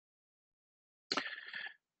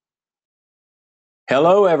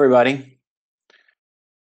Hello, everybody.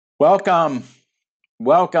 Welcome,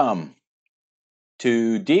 welcome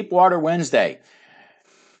to Deepwater Wednesday.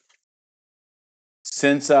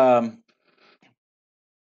 Since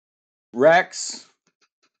Rex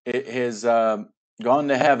has gone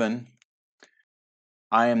to heaven,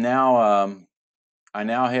 I am now. I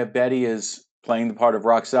now have Betty as playing the part of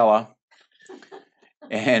Roxella,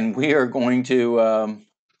 and we are going to,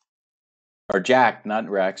 or Jack, not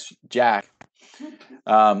Rex, Jack.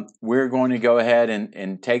 We're going to go ahead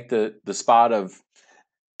and take the spot of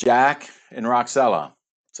Jack and Roxella.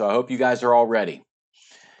 So I hope you guys are all ready.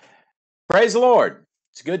 Praise the Lord.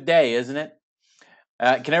 It's a good day, isn't it?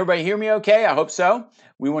 Can everybody hear me okay? I hope so.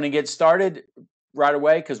 We want to get started right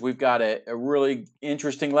away because we've got a really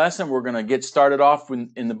interesting lesson. We're going to get started off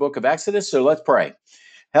in the book of Exodus. So let's pray.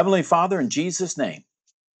 Heavenly Father, in Jesus' name.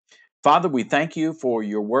 Father, we thank you for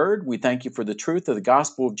your word. We thank you for the truth of the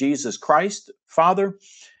gospel of Jesus Christ. Father,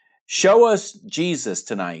 show us Jesus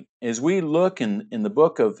tonight. As we look in the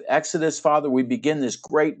book of Exodus, Father, we begin this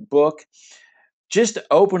great book. Just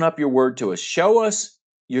open up your word to us. Show us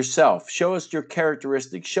yourself. Show us your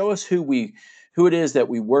characteristics. Show us who it is that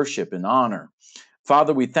we worship and honor.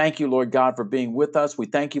 Father, we thank you, Lord God, for being with us. We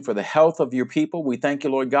thank you for the health of your people. We thank you,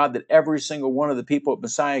 Lord God, that every single one of the people at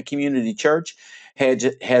Messiah Community Church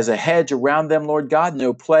has a hedge around them, Lord God.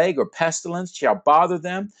 No plague or pestilence shall bother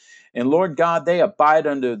them. And Lord God, they abide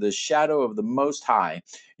under the shadow of the Most High.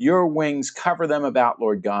 Your wings cover them about,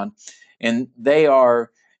 Lord God, and they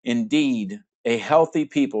are indeed a healthy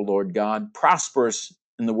people, Lord God, prosperous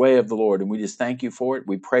in the way of the Lord. And we just thank you for it.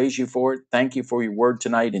 We praise you for it. Thank you for your word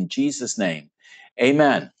tonight in Jesus' name.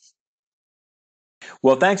 Amen.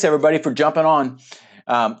 Well, thanks everybody for jumping on.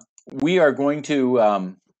 We are going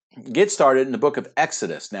to get started in the book of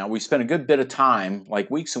Exodus. Now, we spent a good bit of time,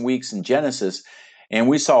 like weeks and weeks in Genesis, and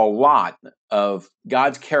we saw a lot of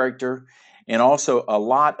God's character and also a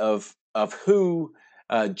lot of who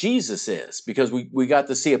Jesus is, because we got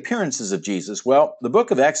to see appearances of Jesus. Well, the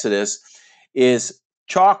book of Exodus is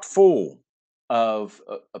chock full of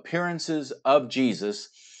appearances of Jesus,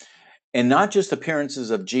 and not just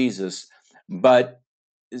appearances of Jesus, but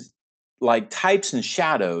like types and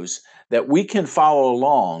shadows that we can follow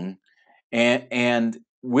along, and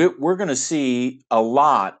we're going to see a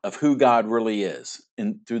lot of who God really is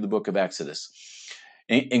through the book of Exodus,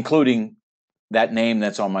 including that name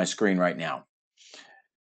that's on my screen right now.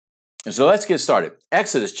 So let's get started.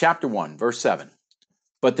 Exodus chapter 1, verse 7.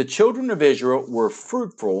 But the children of Israel were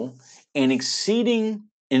fruitful and exceeding,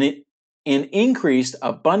 and increased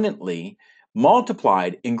abundantly,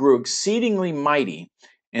 multiplied, and grew exceedingly mighty,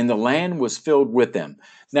 and the land was filled with them.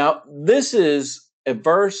 Now, this is a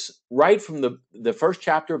verse right from the first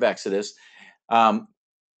chapter of Exodus.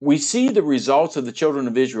 We see the results of the children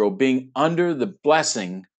of Israel being under the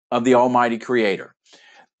blessing of the Almighty Creator.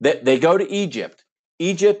 They go to Egypt.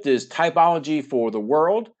 Egypt is typology for the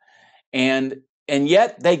world, and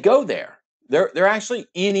yet they go there. They're actually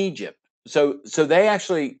in Egypt. So they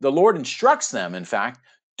actually, the Lord instructs them, in fact,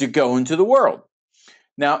 to go into the world.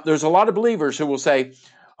 Now, there's a lot of believers who will say,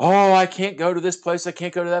 oh, I can't go to this place, I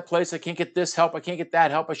can't go to that place, I can't get this help, I can't get that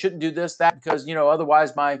help, I shouldn't do this, that, because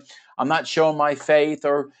otherwise I'm not showing my faith,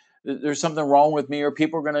 or there's something wrong with me, or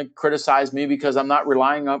people are going to criticize me because I'm not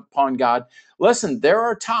relying upon God. Listen, there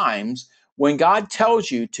are times when God tells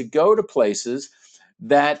you to go to places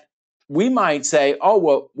that we might say,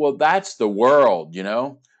 oh, well, that's the world,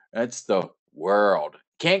 that's the world.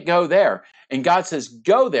 Can't go there. And God says,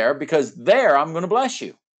 go there, because there I'm going to bless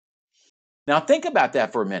you. Now, think about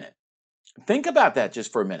that for a minute. Think about that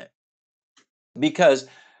just for a minute. Because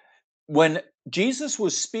when Jesus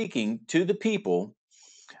was speaking to the people,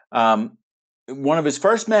 one of his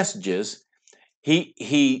first messages,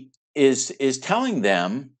 he is telling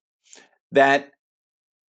them that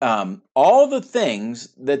all the things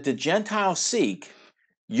that the Gentiles seek,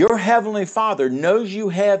 your heavenly Father knows you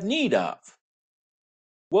have need of.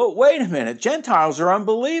 Well, wait a minute. Gentiles are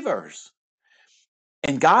unbelievers.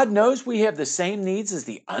 And God knows we have the same needs as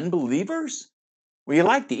the unbelievers? Well, you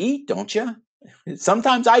like to eat, don't you?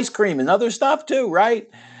 Sometimes ice cream and other stuff too, right?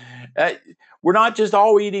 We're not just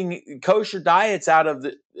all eating kosher diets out of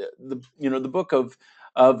the book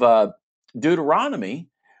of Deuteronomy.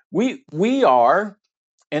 We are,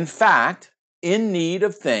 in fact, in need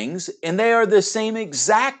of things, and they are the same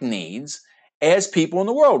exact needs as people in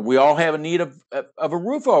the world. We all have a need of a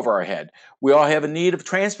roof over our head. We all have a need of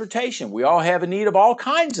transportation. We all have a need of all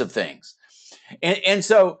kinds of things. And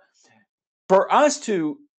so for us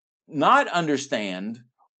to not understand,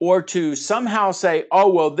 or to somehow say,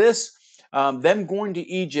 oh, well, this, them going to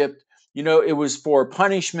Egypt You know, it was for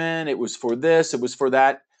punishment, it was for this, it was for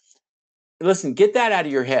that. Listen, get that out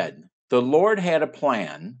of your head. The Lord had a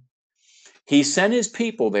plan. He sent his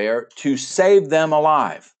people there to save them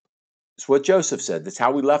alive. That's what Joseph said. That's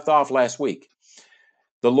how we left off last week.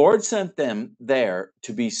 The Lord sent them there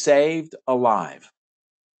to be saved alive.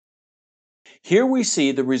 Here we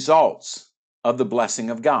see the results of the blessing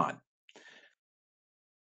of God.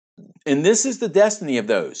 And this is the destiny of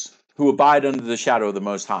those who abide under the shadow of the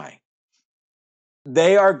Most High.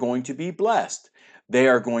 They are going to be blessed. They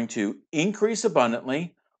are going to increase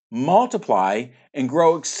abundantly, multiply, and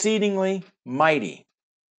grow exceedingly mighty.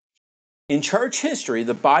 In church history,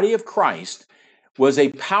 the body of Christ was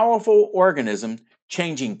a powerful organism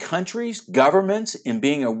changing countries, governments, and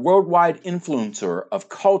being a worldwide influencer of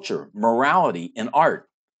culture, morality, and art.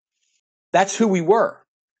 That's who we were.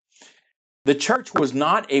 The church was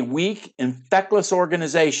not a weak and feckless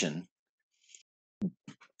organization.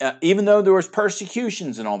 Even though there was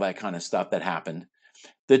persecutions and all that kind of stuff that happened,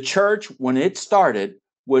 the church, when it started,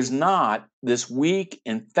 was not this weak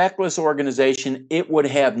and feckless organization. It would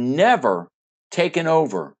have never taken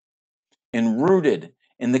over and rooted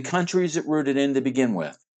in the countries it rooted in to begin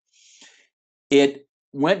with. It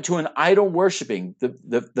went to an idol worshiping,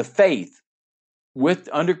 the faith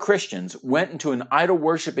under Christians went into an idol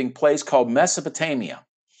worshiping place called Mesopotamia,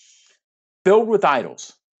 filled with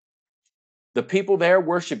idols. The people there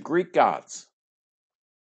worship Greek gods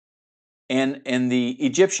and the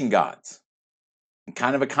Egyptian gods,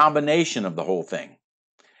 kind of a combination of the whole thing.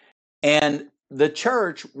 And the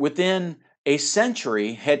church, within a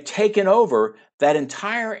century, had taken over that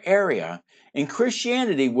entire area. And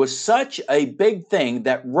Christianity was such a big thing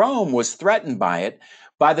that Rome was threatened by it.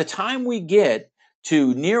 By the time we get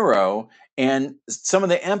to Nero and some of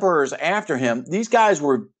the emperors after him, these guys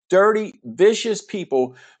were dirty, vicious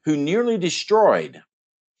people who nearly destroyed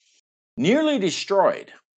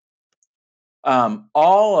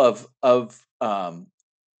all of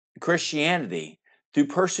Christianity through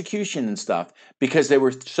persecution and stuff because they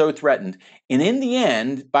were so threatened. And in the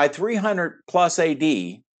end, by 300 plus AD,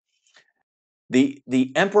 the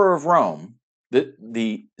emperor of Rome,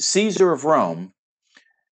 the Caesar of Rome,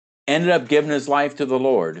 ended up giving his life to the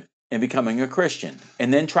Lord and becoming a Christian,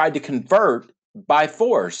 and then tried to convert by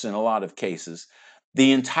force, in a lot of cases,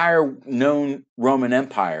 the entire known Roman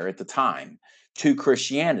Empire at the time to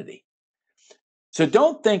Christianity. So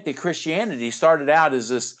don't think that Christianity started out as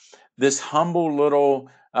this humble little,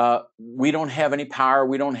 we don't have any power,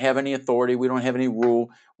 we don't have any authority, we don't have any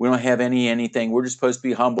rule, we don't have anything. We're just supposed to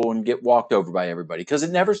be humble and get walked over by everybody, because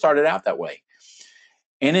it never started out that way.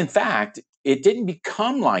 And in fact, it didn't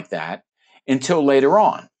become like that until later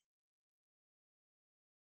on.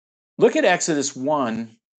 Look at Exodus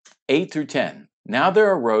 1, 8 through 10. Now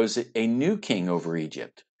there arose a new king over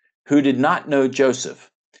Egypt who did not know Joseph.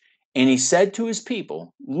 And he said to his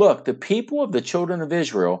people, look, the people of the children of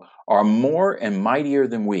Israel are more and mightier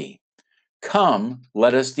than we. Come,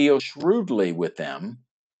 let us deal shrewdly with them,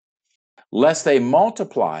 lest they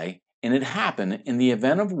multiply, and it happen in the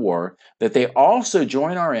event of war that they also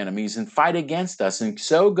join our enemies and fight against us, and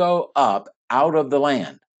so go up out of the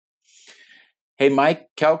land. Hey, Mike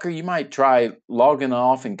Kelker, you might try logging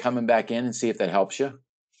off and coming back in and see if that helps you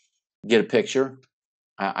get a picture.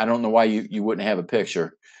 I don't know why you wouldn't have a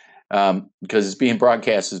picture. Because it's being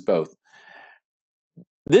broadcast as both.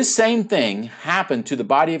 This same thing happened to the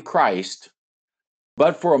body of Christ,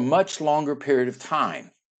 but for a much longer period of time.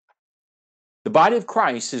 The body of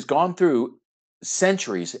Christ has gone through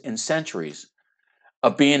centuries and centuries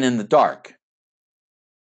of being in the dark.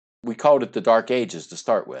 We called it the Dark Ages to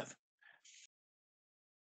start with.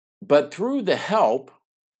 But through the help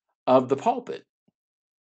of the pulpit,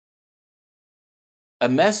 a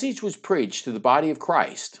message was preached to the body of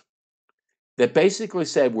Christ that basically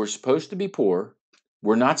said we're supposed to be poor,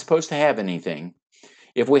 we're not supposed to have anything.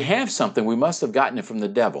 If we have something, we must have gotten it from the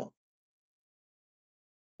devil.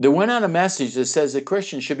 There went out a message that says that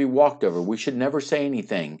Christians should be walked over. We should never say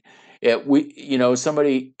anything.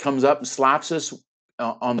 Somebody comes up and slaps us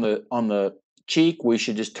on the cheek, we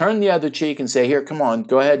should just turn the other cheek and say, here, come on,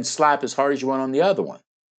 go ahead and slap as hard as you want on the other one.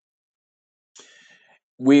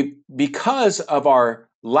 Because of our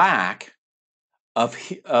lack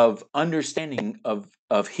of understanding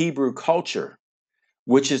of Hebrew culture,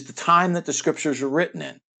 which is the time that the scriptures are written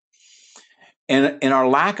in, and our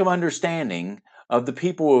lack of understanding of the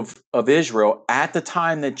people of Israel at the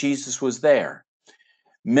time that Jesus was there,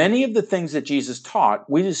 many of the things that Jesus taught,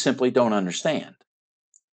 we just simply don't understand,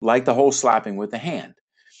 like the whole slapping with the hand.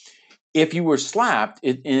 If you were slapped,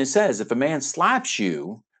 and it says, if a man slaps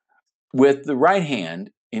you with the right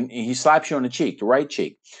hand, and he slaps you on the cheek, the right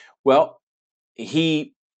cheek, Well,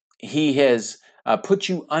 he has put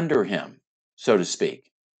you under him, so to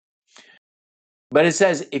speak. But it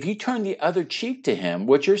says if you turn the other cheek to him,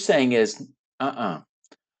 what you're saying is, I'm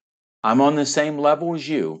on the same level as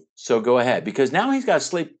you, so go ahead. Because now he's got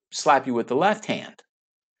to slap you with the left hand.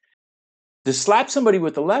 To slap somebody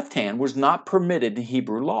with the left hand was not permitted in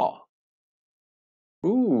Hebrew law.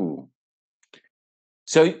 Ooh.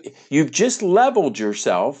 So you've just leveled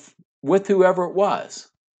yourself with whoever it was.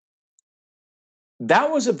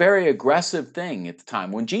 That was a very aggressive thing at the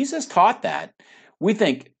time. When Jesus taught that, we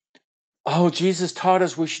think, oh, Jesus taught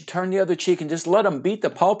us we should turn the other cheek and just let them beat the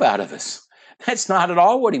pulp out of us. That's not at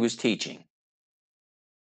all what he was teaching.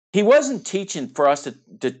 He wasn't teaching for us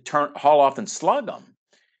to haul off and slug them.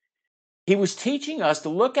 He was teaching us to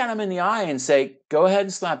look at him in the eye and say, go ahead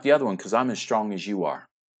and slap the other one because I'm as strong as you are.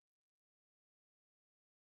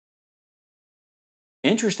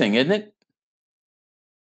 Interesting, isn't it?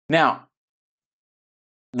 Now,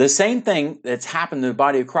 the same thing that's happened to the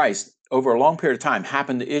body of Christ over a long period of time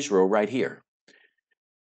happened to Israel right here.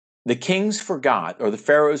 The kings forgot, or the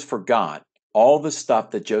pharaohs forgot, all the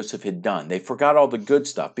stuff that Joseph had done. They forgot all the good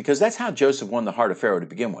stuff because that's how Joseph won the heart of Pharaoh to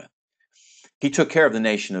begin with. He took care of the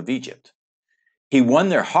nation of Egypt. He won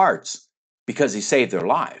their hearts because he saved their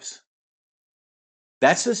lives.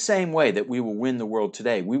 That's the same way that we will win the world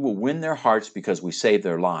today. We will win their hearts because we save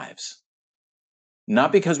their lives.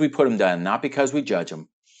 Not because we put them down, not because we judge them.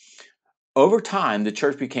 Over time, the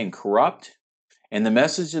church became corrupt, and the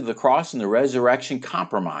message of the cross and the resurrection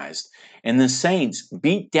compromised, and the saints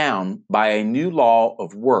beat down by a new law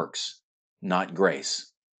of works, not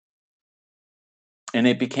grace. And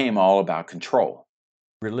it became all about control,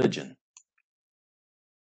 religion.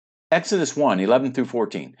 Exodus 1, 11 through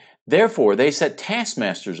 14. Therefore, they set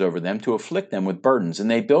taskmasters over them to afflict them with burdens, and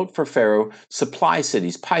they built for Pharaoh supply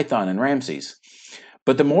cities, Pithom and Ramses.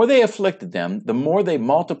 But the more they afflicted them, the more they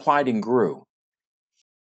multiplied and grew.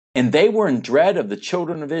 And they were in dread of the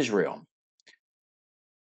children of Israel.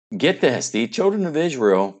 Get this, the children of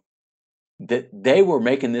Israel, they were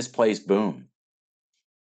making this place boom.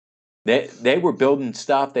 They were building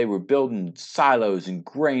stuff. They were building silos and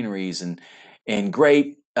granaries and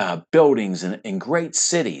great buildings and great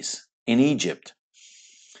cities in Egypt.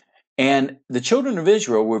 And the children of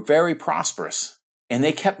Israel were very prosperous, and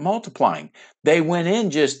they kept multiplying. They went in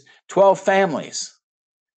just 12 families.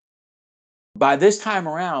 By this time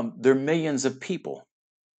around, there are millions of people.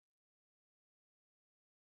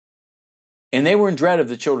 And they were in dread of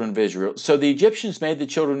the children of Israel. So the Egyptians made the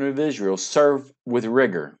children of Israel serve with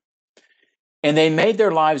rigor. And they made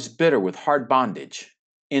their lives bitter with hard bondage,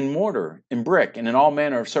 in mortar, in brick, and in all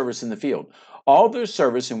manner of service in the field. All their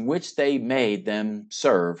service in which they made them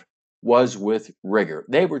serve was with rigor.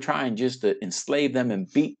 They were trying just to enslave them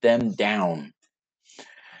and beat them down.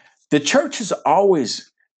 The church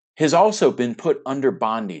has also been put under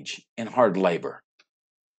bondage and hard labor.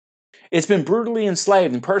 It's been brutally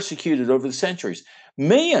enslaved and persecuted over the centuries.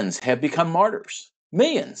 Millions have become martyrs.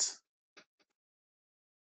 Millions.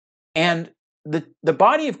 And the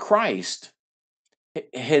body of Christ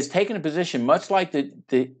has taken a position much like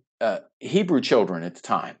the Hebrew children at the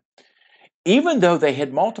time. Even though they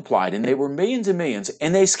had multiplied and they were millions and millions,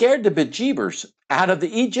 and they scared the bejeebers out of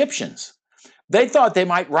the Egyptians. They thought they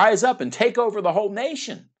might rise up and take over the whole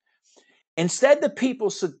nation. Instead, the people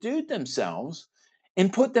subdued themselves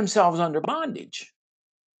and put themselves under bondage.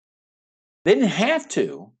 They didn't have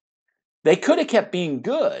to. They could have kept being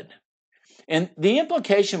good. And the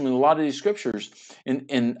implication with a lot of these scriptures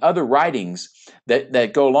and other writings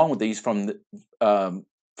that go along with these from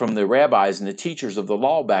the rabbis and the teachers of the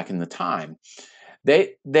law back in the time,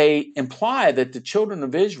 they imply that the children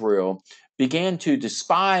of Israel began to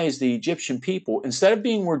despise the Egyptian people instead of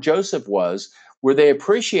being where Joseph was, where they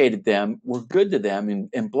appreciated them, were good to them,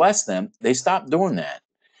 and blessed them. They stopped doing that.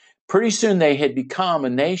 Pretty soon they had become a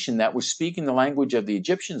nation that was speaking the language of the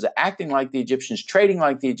Egyptians, acting like the Egyptians, trading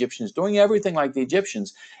like the Egyptians, doing everything like the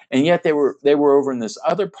Egyptians, and yet they were over in this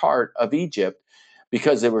other part of Egypt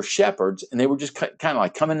because they were shepherds, and they were just kind of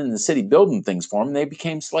like coming in the city building things for them, and they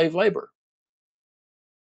became slave labor.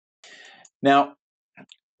 Now,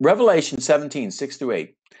 Revelation 17, 6 through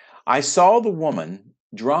 8. I saw the woman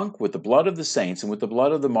drunk with the blood of the saints and with the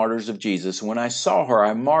blood of the martyrs of Jesus. And when I saw her,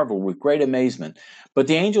 I marveled with great amazement. But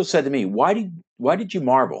the angel said to me, Why did you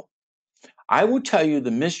marvel? I will tell you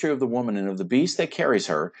the mystery of the woman and of the beast that carries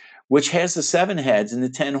her, which has the 7 heads and the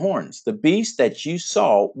 10 horns. The beast that you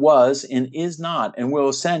saw was and is not, and will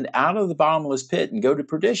ascend out of the bottomless pit and go to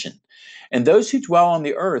perdition. And those who dwell on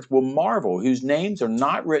the earth will marvel, whose names are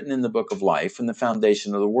not written in the book of life from the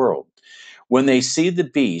foundation of the world. When they see the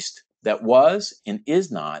beast that was and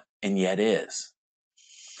is not and yet is.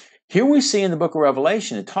 Here we see in the book of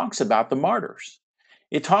Revelation, it talks about the martyrs.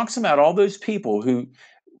 It talks about all those people who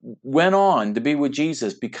went on to be with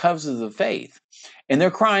Jesus because of the faith. And they're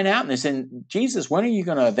crying out and they're saying, Jesus, when are you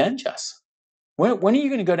going to avenge us? When are you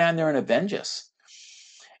going to go down there and avenge us?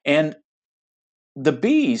 And the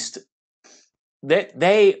beast,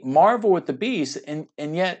 they marvel at the beast, and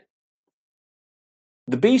yet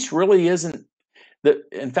the beast really isn't,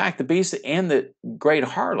 in fact, the beast and the great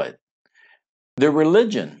harlot, their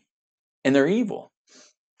religion and their evil.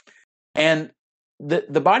 And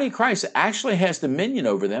the body of Christ actually has dominion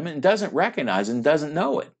over them and doesn't recognize and doesn't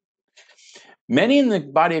know it. Many in the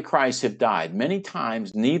body of Christ have died many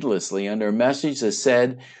times needlessly under a message that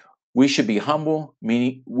said we should be humble,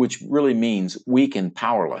 which really means weak and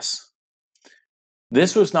powerless.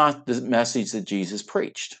 This was not the message that Jesus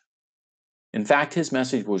preached. In fact, his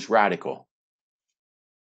message was radical,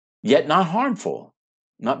 yet not harmful,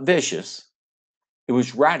 not vicious. It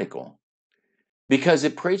was radical because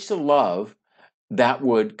it preached a love that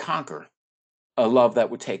would conquer, a love that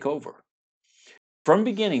would take over. From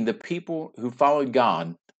the beginning, the people who followed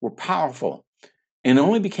God were powerful and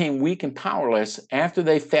only became weak and powerless after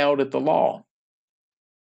they failed at the law.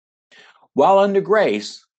 While under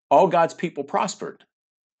grace, all God's people prospered.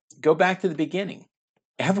 Go back to the beginning.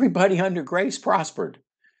 Everybody under grace prospered.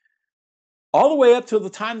 All the way up till the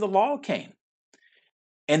time the law came.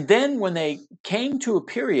 And then when they came to a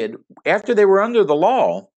period after they were under the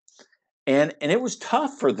law, and it was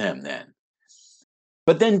tough for them then.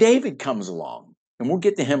 But then David comes along, and we'll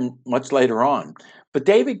get to him much later on. But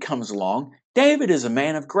David comes along. David is a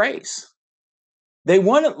man of grace. They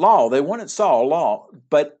wanted law. They wanted Saul law.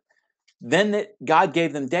 But then God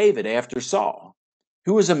gave them David after Saul,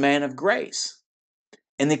 who was a man of grace.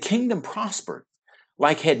 And the kingdom prospered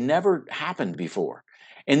like had never happened before.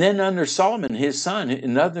 And then under Solomon, his son,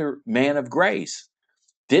 another man of grace,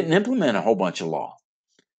 didn't implement a whole bunch of law.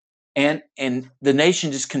 And the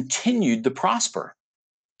nation just continued to prosper.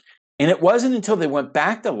 And it wasn't until they went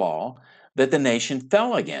back to law that the nation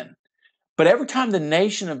fell again. But every time the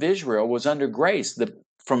nation of Israel was under grace,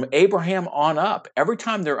 from Abraham on up, every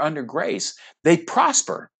time they're under grace, they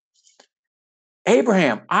prosper.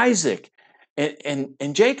 Abraham, Isaac,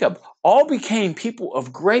 and Jacob all became people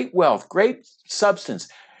of great wealth, great substance,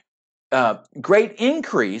 great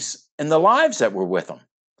increase in the lives that were with them.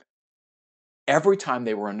 Every time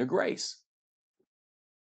they were under grace.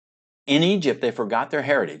 In Egypt, they forgot their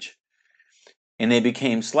heritage and they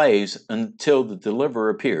became slaves until the deliverer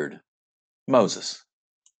appeared, Moses.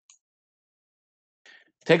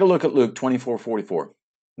 Take a look at Luke 24:44.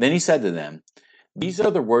 Then he said to them, "These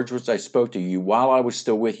are the words which I spoke to you while I was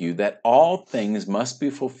still with you, that all things must be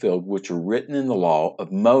fulfilled which are written in the law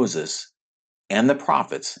of Moses and the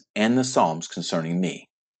prophets and the Psalms concerning me."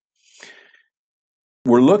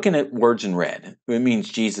 We're looking at words in red. It means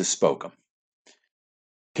Jesus spoke them.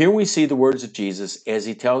 Here we see the words of Jesus as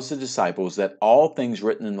he tells the disciples that all things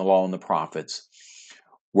written in the law and the prophets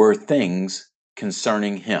were things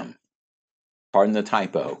concerning him. Pardon the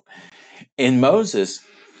typo. In Moses,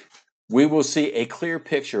 we will see a clear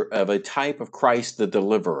picture of a type of Christ the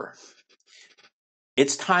deliverer.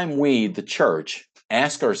 It's time we, the church,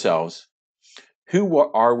 ask ourselves, who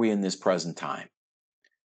are we in this present time?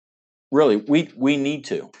 Really, we need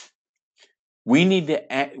to. We need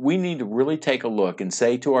to really take a look and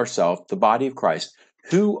say to ourselves, the body of Christ,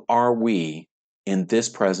 who are we in this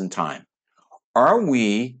present time? Are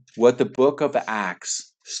we what the book of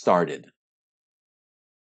Acts started?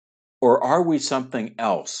 Or are we something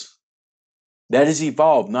else that has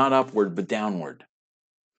evolved not upward but downward?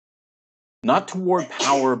 Not toward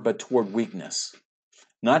power but toward weakness.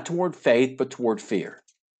 Not toward faith but toward fear.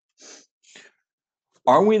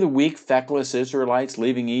 Are we the weak, feckless Israelites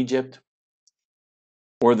leaving Egypt?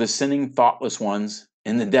 Or the sinning, thoughtless ones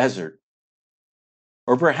in the desert?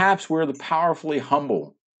 Or perhaps we're the powerfully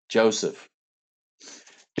humble Joseph.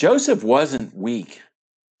 Joseph wasn't weak.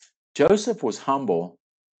 Joseph was humble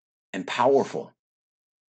and powerful.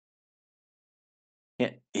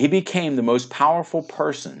 He became the most powerful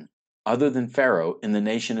person other than Pharaoh in the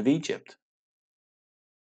nation of Egypt.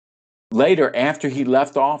 Later, after he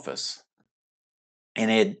left office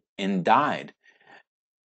and died,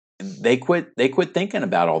 they quit thinking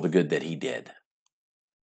about all the good that he did.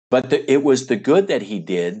 But it was the good that he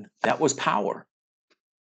did that was power.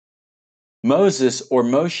 Moses, or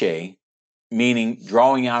Moshe, meaning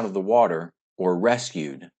drawing out of the water or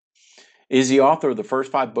rescued, is the author of the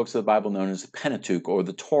first 5 books of the Bible known as the Pentateuch, or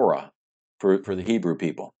the Torah for the Hebrew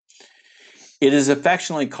people. It is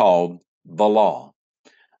affectionately called the law.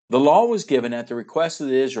 The law was given at the request of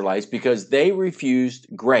the Israelites because they refused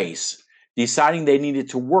grace, deciding they needed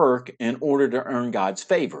to work in order to earn God's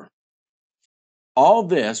favor. All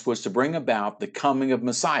this was to bring about the coming of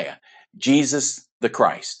Messiah, Jesus the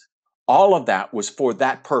Christ. All of that was for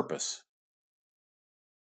that purpose.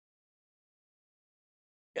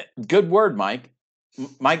 Good word, Mike.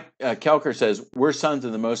 Mike Kelker says, we're sons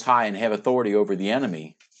of the Most High and have authority over the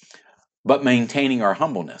enemy, but maintaining our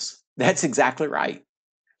humbleness. That's exactly right.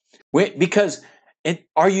 Because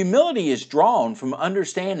our humility is drawn from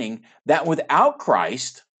understanding that without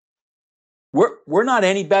Christ, we're not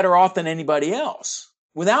any better off than anybody else.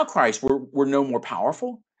 Without Christ, we're no more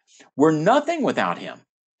powerful. We're nothing without him.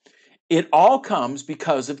 It all comes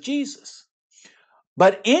because of Jesus.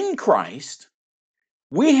 But in Christ,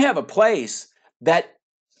 we have a place that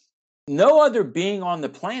no other being on the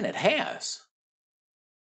planet has.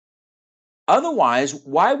 Otherwise,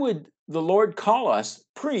 why would the Lord call us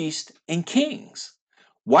priests and kings?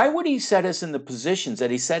 Why would he set us in the positions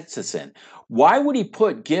that he sets us in? Why would he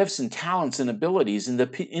put gifts and talents and abilities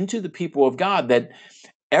into the people of God that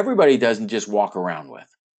everybody doesn't just walk around with?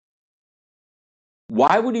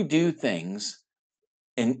 Why would he do things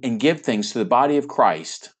and give things to the body of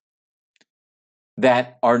Christ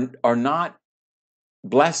that are not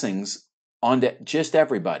blessings on just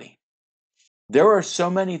everybody? There are so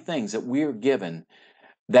many things that we are given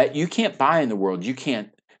that you can't buy in the world. You can't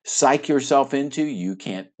psych yourself into, you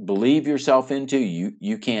can't believe yourself into,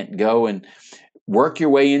 you can't go and work your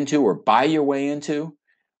way into or buy your way into,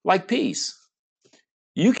 like peace.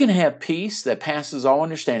 You can have peace that passes all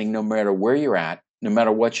understanding no matter where you're at, no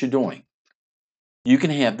matter what you're doing. You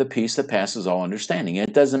can have the peace that passes all understanding.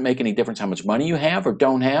 It doesn't make any difference how much money you have or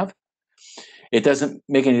don't have. It doesn't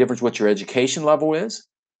make any difference what your education level is.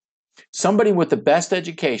 Somebody with the best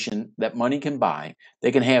education that money can buy,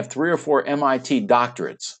 they can have 3 or 4 MIT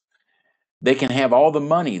doctorates. They can have all the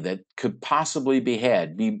money that could possibly be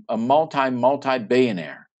had, be a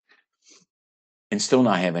multi-billionaire, and still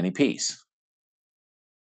not have any peace.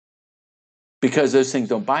 Because those things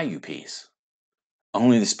don't buy you peace.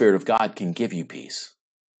 Only the Spirit of God can give you peace.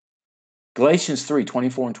 Galatians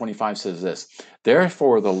 3:24 and 25 says this,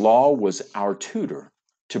 therefore the law was our tutor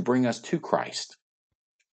to bring us to Christ.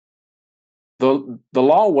 The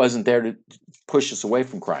law wasn't there to push us away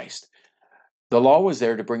from Christ. The law was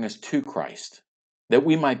there to bring us to Christ, that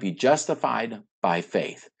we might be justified by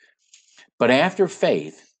faith. But after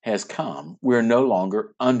faith has come, we're no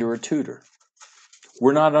longer under a tutor.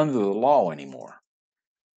 We're not under the law anymore.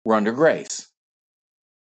 We're under grace.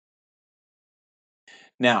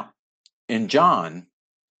 Now, in John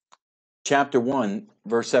chapter 1,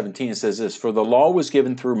 verse 17, it says this, for the law was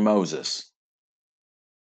given through Moses,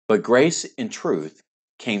 but grace and truth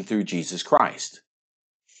came through Jesus Christ.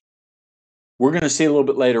 We're going to see a little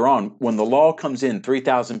bit later on, when the law comes in,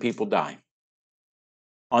 3,000 people die.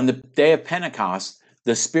 On the day of Pentecost,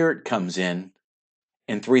 the Spirit comes in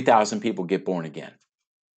and 3,000 people get born again.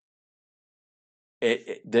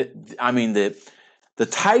 The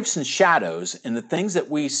types and shadows and the things that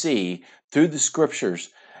we see through the scriptures,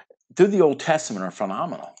 through the Old Testament, are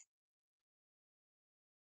phenomenal.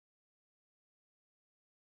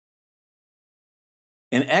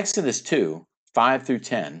 In Exodus 2, 5 through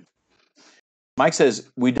 10, Mike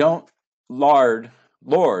says, we don't lord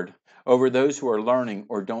over those who are learning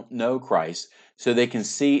or don't know Christ, so they can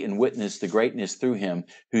see and witness the greatness through him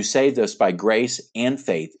who saved us by grace and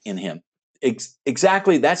faith in him.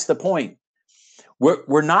 Exactly, that's the point.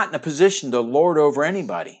 We're not in a position to lord over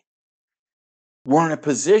anybody. We're in a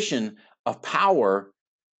position of power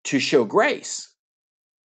to show grace,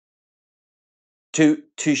 to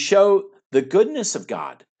show the goodness of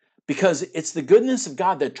God, because it's the goodness of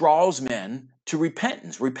God that draws men to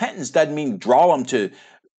repentance. Repentance doesn't mean draw them to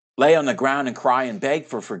lay on the ground and cry and beg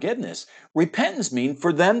for forgiveness. Repentance means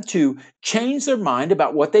for them to change their mind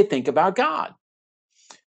about what they think about God.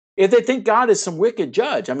 If they think God is some wicked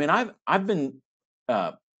judge, I mean, I've been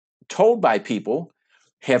told by people,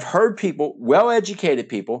 have heard people, well-educated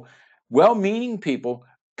people, well-meaning people,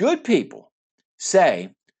 good people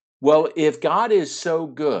say, well, if God is so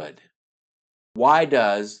good, why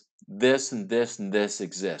does this and this and this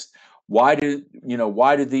exist? Why do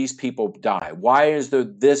these people die? Why is there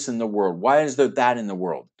this in the world? Why is there that in the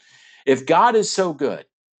world? If God is so good,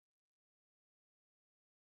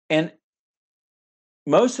 and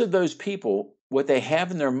most of those people, what they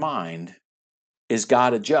have in their mind is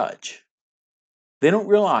God a judge. They don't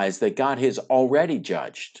realize that God has already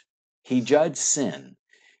judged. He judged sin.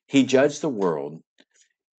 He judged the world,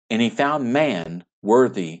 and he found man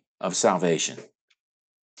worthy of salvation.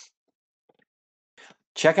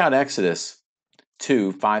 Check out Exodus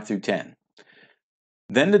 2, 5 through 10.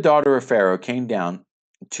 Then the daughter of Pharaoh came down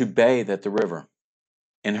to bathe at the river,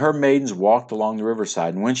 and her maidens walked along the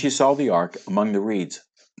riverside. And when she saw the ark among the reeds,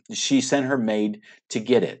 she sent her maid to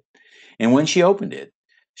get it. And when she opened it,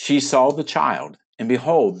 she saw the child, and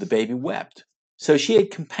behold, the baby wept. So she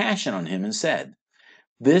had compassion on him and said,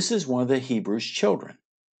 "This is one of the Hebrews' children."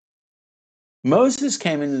 Moses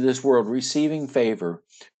came into this world receiving favor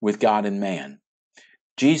with God and man.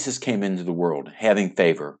 Jesus came into the world having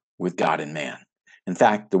favor with God and man. In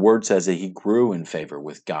fact, the word says that he grew in favor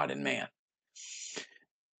with God and man.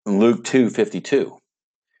 In Luke 2:52,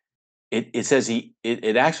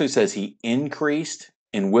 it actually says he increased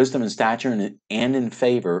in wisdom and stature and in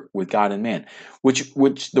favor with God and man, which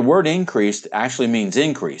the word increased actually means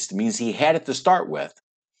increased. It means he had it to start with,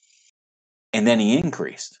 and then he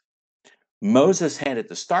increased. Moses had it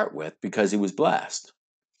to start with because he was blessed,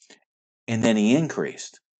 and then he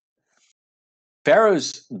increased.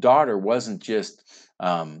 Pharaoh's daughter wasn't just,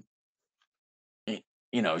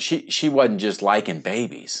 she wasn't just liking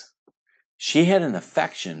babies. She had an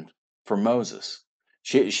affection for Moses.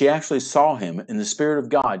 She actually saw him, and the Spirit of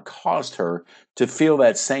God caused her to feel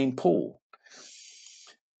that same pull.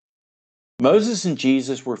 Moses and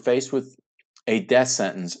Jesus were faced with a death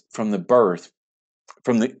sentence from the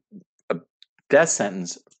death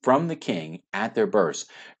sentence from the king at their births.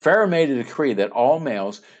 Pharaoh made a decree that all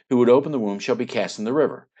males who would open the womb shall be cast in the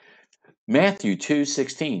river. Matthew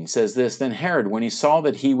 2:16 says this, "Then Herod, when he saw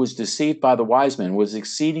that he was deceived by the wise men, was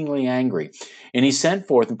exceedingly angry, and he sent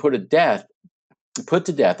forth and put to death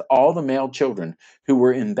all the male children who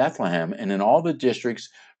were in Bethlehem and in all the districts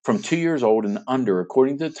from 2 years old and under,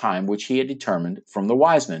 according to the time which he had determined from the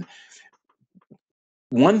wise men."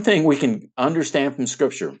 One thing we can understand from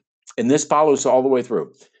Scripture, and this follows all the way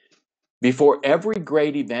through, before every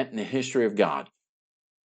great event in the history of God,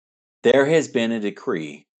 there has been a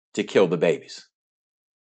decree to kill the babies.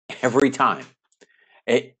 Every time.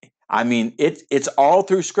 It's all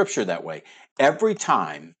through Scripture that way. Every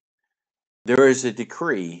time there is a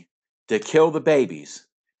decree to kill the babies,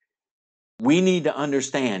 we need to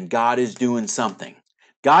understand God is doing something.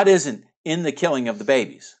 God isn't in the killing of the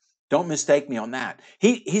babies. Don't mistake me on that.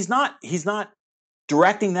 He's not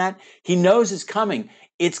directing that. He knows it's coming.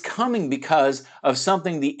 It's coming because of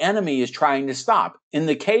something the enemy is trying to stop. In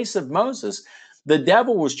the case of Moses, the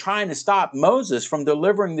devil was trying to stop Moses from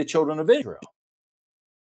delivering the children of Israel.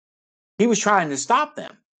 He was trying to stop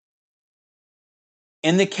them.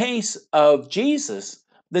 In the case of Jesus,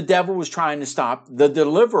 the devil was trying to stop the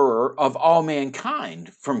deliverer of all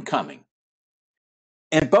mankind from coming.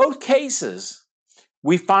 In both cases,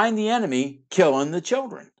 we find the enemy killing the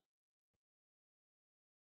children.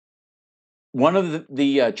 One of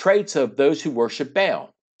the traits of those who worship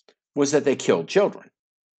Baal was that they killed children.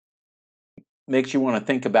 Makes you want to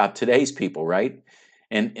think about today's people, right?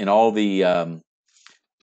 And all the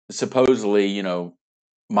supposedly,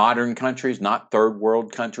 modern countries, not third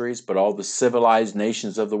world countries, but all the civilized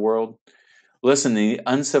nations of the world. Listen, the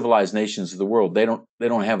uncivilized nations of the world, they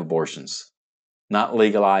don't have abortions, not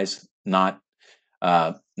legalized, not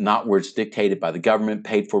where it's dictated by the government,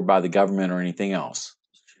 paid for by the government, or anything else.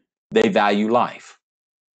 They value life.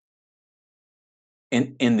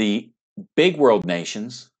 In the big world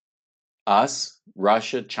nations, us,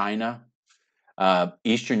 Russia, China,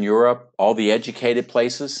 Eastern Europe, all the educated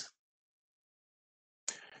places.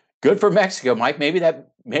 Good for Mexico, Mike. Maybe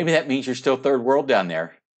that means you're still third world down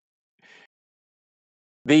there.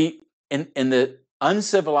 In the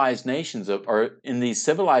uncivilized nations or in the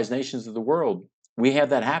civilized nations of the world, we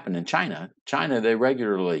have that happen in China. China, they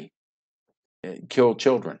regularly kill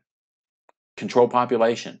children, control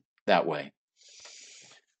population that way.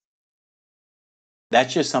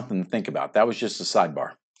 That's just something to think about. That was just a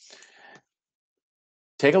sidebar.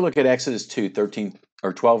 Take a look at Exodus 2:13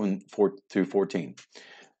 or 12 and 4 through 14.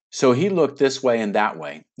 So he looked this way and that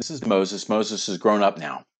way. This is Moses. Moses is grown up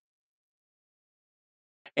now.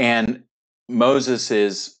 And Moses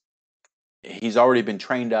he's already been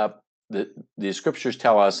trained up. The scriptures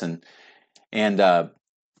tell us and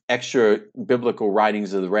extra biblical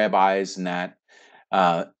writings of the rabbis and that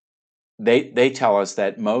they tell us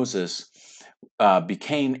that Moses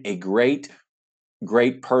became a great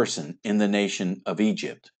person in the nation of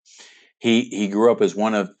Egypt. He grew up as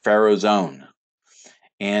one of Pharaoh's own.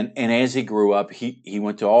 And as he grew up, he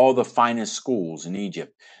went to all the finest schools in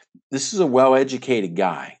Egypt. This is a well-educated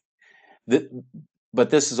guy. But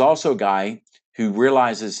this is also a guy who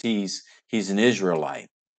realizes he's an Israelite.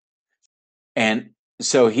 And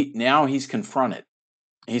so he's confronted.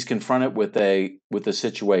 He's confronted with a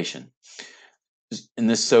situation. and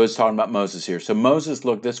this, so it's talking about Moses here. So Moses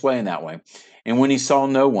looked this way and that way, and when he saw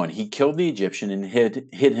no one, he killed the Egyptian and hid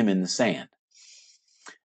him in the sand.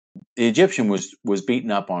 The Egyptian was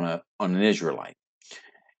beaten up on an Israelite.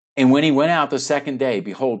 And when he went out the second day,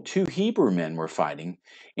 behold, two Hebrew men were fighting,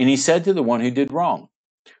 and he said to the one who did wrong,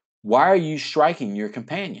 "Why are you striking your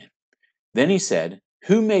companion?" Then he said,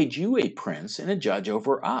 "Who made you a prince and a judge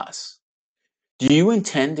over us? Do you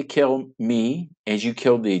intend to kill me as you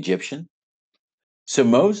killed the Egyptian?" So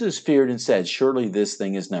Moses feared and said, "Surely this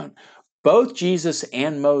thing is known." Both Jesus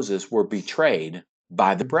and Moses were betrayed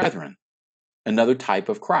by the brethren, another type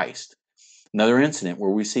of Christ, another incident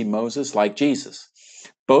where we see Moses like Jesus.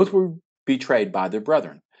 Both were betrayed by their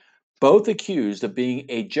brethren, both accused of being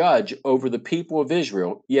a judge over the people of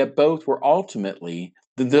Israel, yet both were ultimately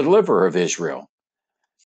the deliverer of Israel.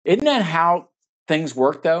 Isn't that how things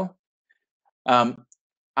work, though? Um,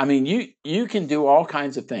 I mean, you can do all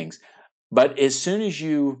kinds of things, but as soon as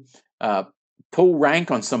you pull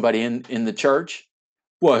rank on somebody in the church,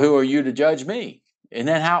 well, who are you to judge me? Isn't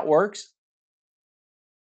that how it works?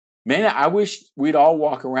 Man, I wish we'd all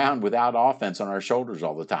walk around without offense on our shoulders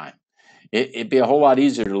all the time. It'd be a whole lot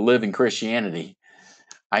easier to live in Christianity.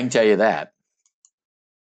 I can tell you that.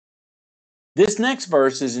 This next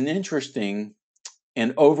verse is an interesting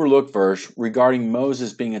and overlooked verse regarding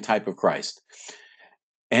Moses being a type of Christ.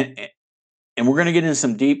 And, and we're going to get into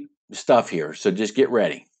some deep stuff here, so just get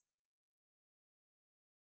ready.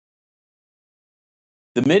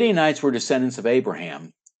 The Midianites were descendants of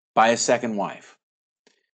Abraham by a second wife.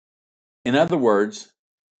 In other words,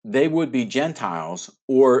 they would be Gentiles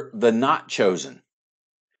or the not chosen.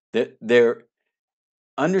 They're,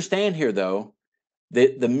 understand here, though,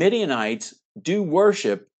 that the Midianites do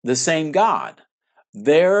worship the same God.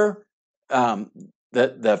 They're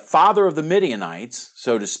the father of the Midianites,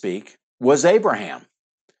 so to speak, was Abraham.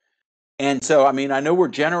 And so, I mean, I know we're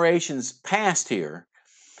generations past here,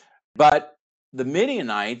 but the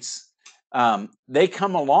Midianites, they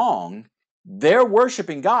come along, they're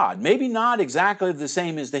worshiping God. Maybe not exactly the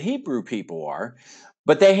same as the Hebrew people are,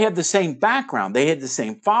 but they have the same background. They had the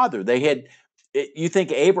same father. They had, you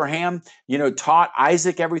think Abraham, taught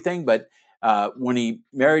Isaac everything, but when he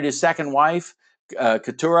married his second wife,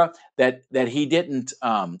 Keturah, that he didn't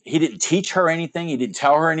teach her anything. He didn't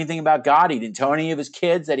tell her anything about God. He didn't tell any of his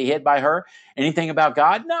kids that he had by her anything about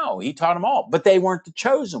God. No, he taught them all, but they weren't the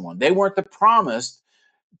chosen one. They weren't the promised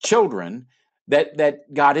children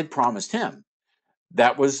that God had promised him.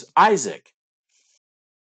 That was Isaac.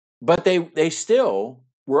 But they still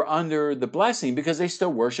were under the blessing because they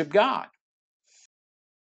still worship God.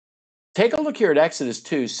 Take a look here at Exodus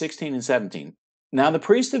 2:16 and 17. Now the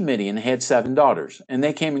priest of Midian had 7 daughters, and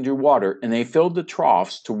they came and drew water, and they filled the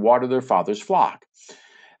troughs to water their father's flock.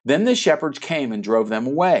 Then the shepherds came and drove them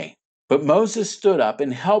away. But Moses stood up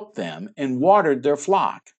and helped them and watered their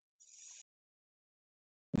flock.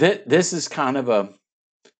 This is kind of a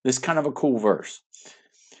cool verse.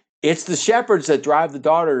 It's the shepherds that drive the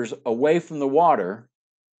daughters away from the water,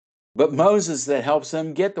 but Moses that helps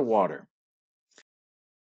them get the water.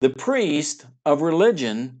 The priest of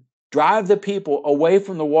religion drive the people away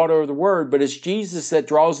from the water of the word, but it's Jesus that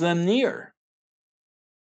draws them near.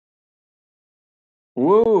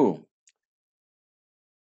 Woo.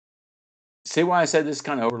 See why I said this is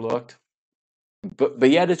kind of overlooked? But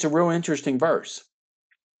yet it's a real interesting verse.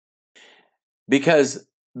 Because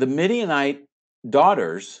the Midianite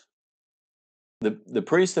daughters, the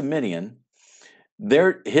priest of Midian,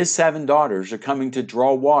 his 7 daughters are coming to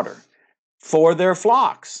draw water for their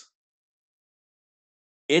flocks.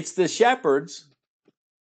 It's the shepherds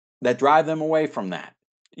that drive them away from that.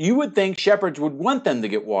 You would think shepherds would want them to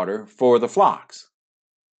get water for the flocks.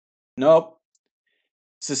 Nope.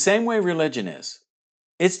 It's the same way religion is.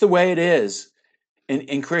 It's the way it is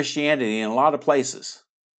in Christianity in a lot of places.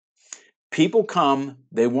 People come,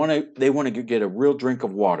 they want to get a real drink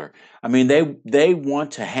of water. I mean, they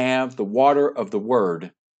want to have the water of the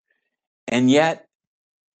word, and yet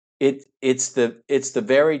it's the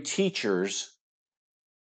very teachers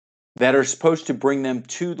that are supposed to bring them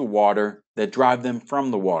to the water that drive them from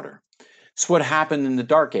the water. It's what happened in the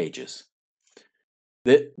Dark Ages.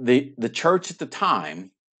 The church at the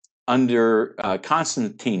time, under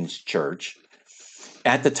Constantine's church,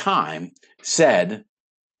 at the time said,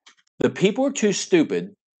 the people are too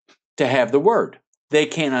stupid to have the word. They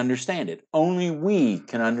can't understand it. Only we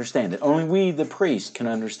can understand it. Only we, the priests, can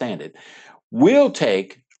understand it. We'll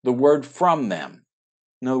take the word from them.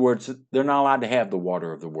 In other words, they're not allowed to have the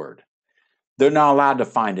water of the word. They're not allowed to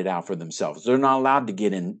find it out for themselves. They're not allowed to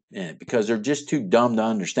get in it because they're just too dumb to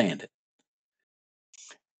understand it.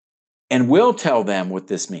 And we'll tell them what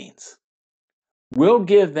this means. We'll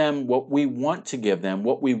give them what we want to give them,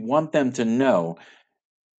 what we want them to know,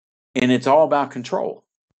 and it's all about control.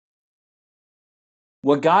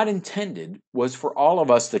 What God intended was for all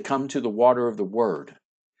of us to come to the water of the Word,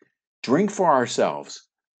 drink for ourselves,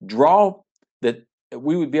 draw that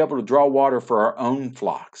we would be able to draw water for our own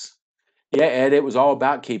flocks. Yeah, Ed, it was all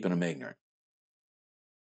about keeping them ignorant.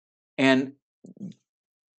 And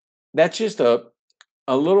that's just a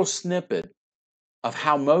little snippet of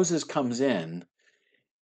how Moses comes in,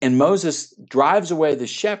 and Moses drives away the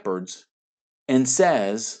shepherds and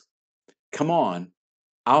says, "Come on,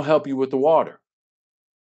 I'll help you with the water.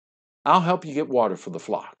 I'll help you get water for the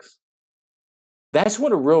flocks." That's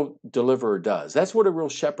what a real deliverer does. That's what a real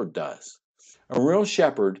shepherd does. A real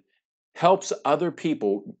shepherd helps other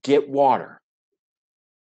people get water,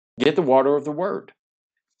 get the water of the word,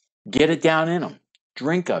 get it down in them,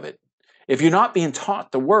 drink of it. If you're not being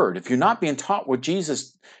taught the word, if you're not being taught what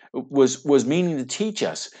Jesus was meaning to teach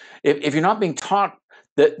us, if you're not being taught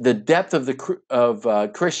the depth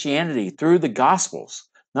of Christianity through the Gospels,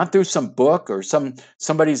 not through some book or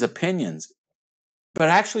somebody's opinions, but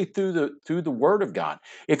actually through the Word of God.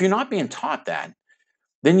 If you're not being taught that,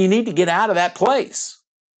 then you need to get out of that place.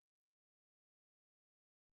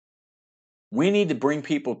 We need to bring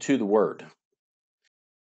people to the Word.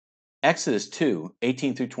 Exodus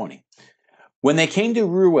 2:18 through 20. When they came to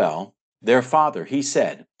Reuel, their father, he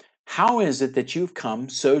said, "How is it that you've come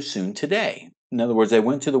so soon today?" In other words, they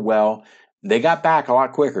went to the well. They got back a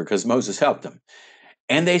lot quicker because Moses helped them.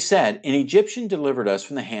 And they said, "An Egyptian delivered us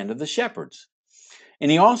from the hand of the shepherds.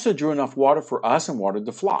 And he also drew enough water for us and watered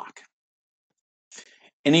the flock.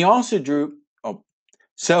 And he also drew, oh,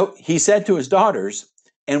 so he said to his daughters,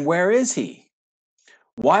 'And where is he?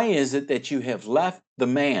 Why is it that you have left the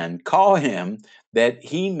man? Call him that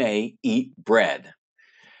he may eat bread.'"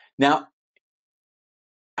 Now,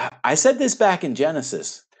 I said this back in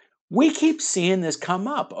Genesis. We keep seeing this come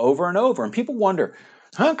up over and over, and people wonder,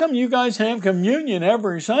 how come you guys have communion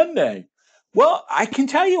every Sunday? Well, I can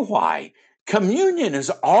tell you why. Communion is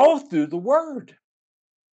all through the Word.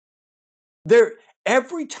 There,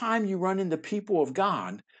 every time you run into people of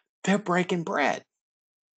God, they're breaking bread.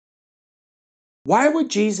 Why would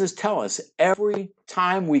Jesus tell us every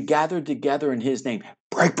time we gather together in His name,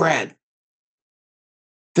 break bread?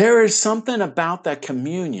 There is something about that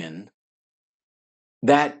communion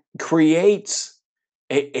that creates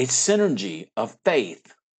a synergy of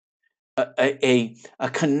faith, a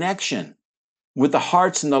connection with the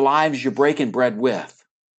hearts and the lives you're breaking bread with.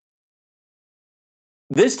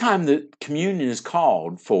 This time, the communion is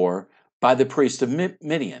called for by the priest of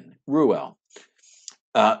Midian, Reuel,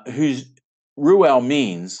 whose Reuel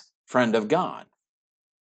means friend of God.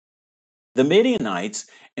 The Midianites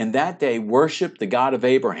in that day worshiped the God of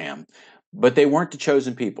Abraham, but they weren't the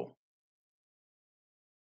chosen people.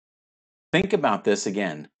 Think about this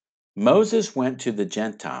again. Moses went to the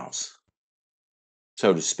Gentiles,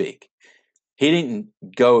 so to speak. He didn't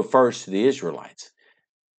go first to the Israelites.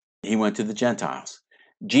 He went to the Gentiles.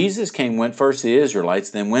 Jesus went first to the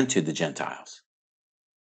Israelites, then went to the Gentiles.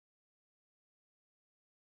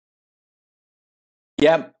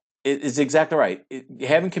 Yeah, it's exactly right.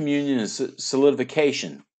 Having communion is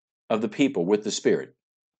solidification of the people with the Spirit.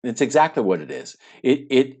 It's exactly what it is.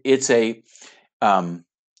 Um,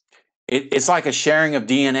 it's like a sharing of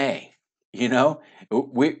DNA. You know,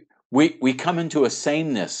 we come into a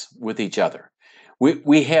sameness with each other.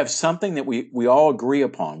 We have something that we all agree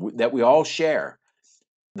upon, that we all share,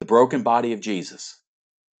 the broken body of Jesus.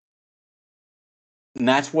 And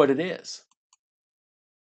that's what it is.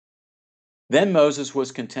 Then Moses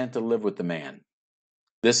was content to live with the man.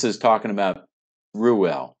 This is talking about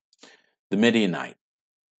Reuel, the Midianite.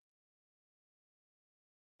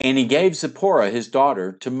 And he gave Zipporah, his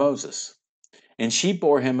daughter, to Moses. And she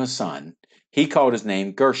bore him a son. He called his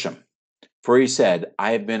name Gershom, for he said,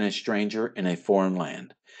 "I have been a stranger in a foreign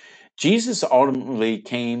land." Jesus ultimately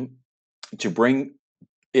came to bring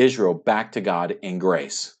Israel back to God in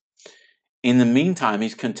grace. In the meantime,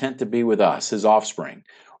 he's content to be with us, his offspring,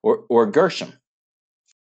 or Gershom,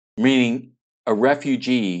 meaning a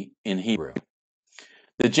refugee in Hebrew.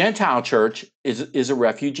 The Gentile church is a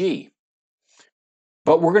refugee,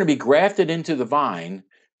 but we're going to be grafted into the vine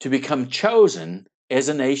to become chosen as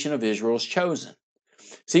a nation of Israel's chosen.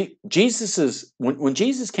 See, when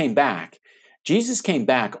Jesus came back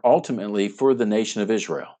ultimately for the nation of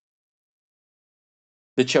Israel,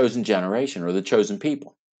 the chosen generation or the chosen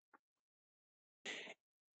people.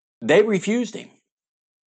 They refused him.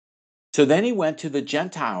 So then he went to the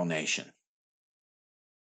Gentile nation.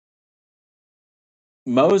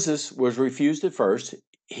 Moses was refused at first.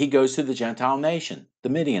 He goes to the Gentile nation, the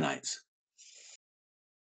Midianites.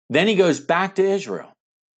 Then he goes back to Israel.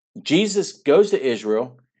 Jesus goes to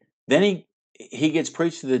Israel. Then he gets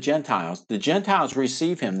preached to the Gentiles. The Gentiles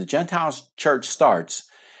receive him. The Gentiles church starts.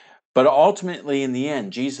 But ultimately, in the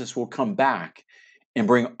end, Jesus will come back and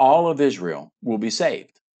bring all of Israel will be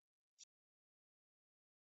saved.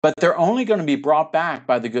 But they're only going to be brought back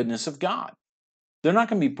by the goodness of God. They're not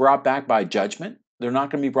going to be brought back by judgment. They're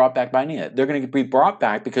not going to be brought back by any of it. They're going to be brought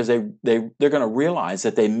back because they're going to realize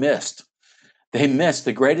that they missed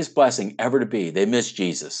the greatest blessing ever to be. They missed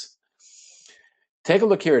Jesus. Take a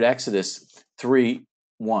look here at Exodus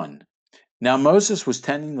 3:1. Now Moses was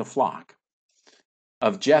tending the flock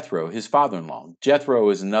of Jethro, his father-in-law. Jethro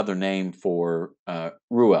is another name for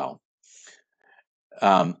Ruel,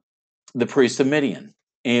 the priest of Midian.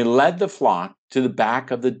 And he led the flock to the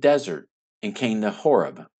back of the desert and came to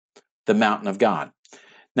Horeb, the mountain of God.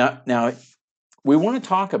 Now we want to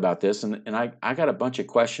talk about this, and I got a bunch of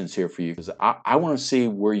questions here for you because I want to see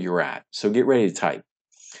where you're at. So get ready to type.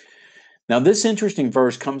 Now, this interesting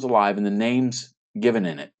verse comes alive in the names given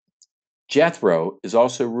in it. Jethro is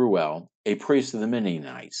also Ruel, a priest of the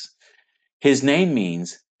Midianites. His name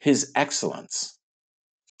means his excellence.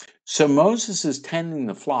 So Moses is tending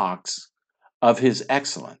the flocks of his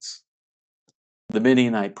excellence, the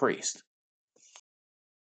Midianite priest.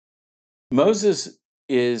 Moses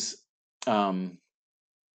is,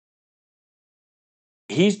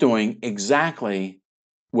 he's doing exactly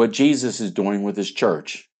what Jesus is doing with his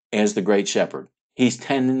church as the great shepherd. He's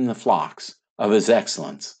tending the flocks of his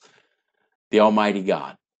excellence, the Almighty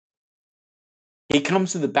God. He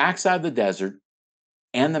comes to the backside of the desert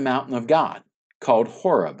and the mountain of God, called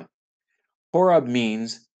Horeb. Horeb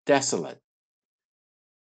means desolate.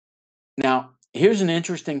 Now, here's an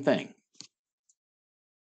interesting thing.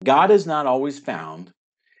 God is not always found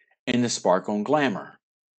in the sparkle and glamour.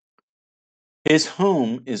 His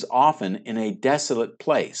home is often in a desolate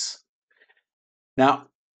place. Now,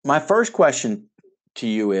 my first question to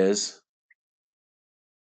you is,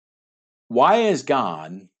 why is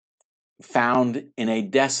God found in a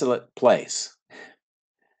desolate place?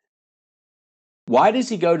 Why does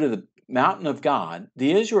he go to the mountain of God,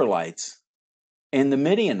 the Israelites, and the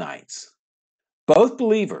Midianites? Both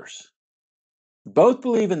believers, both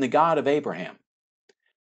believe in the God of Abraham.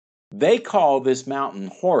 They call this mountain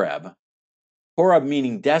Horeb, Horeb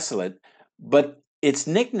meaning desolate, but its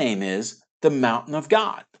nickname is the mountain of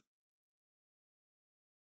God.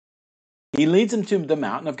 He leads them to the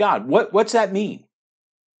mountain of God. What's that mean?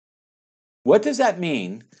 What does that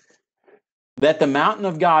mean that the mountain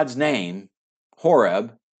of God's name,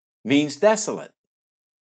 Horeb, means desolate?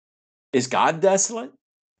 Is God desolate?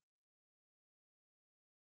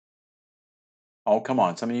 Oh, come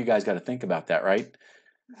on. Some of you guys got to think about that, right?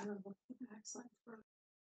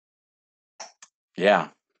 Yeah.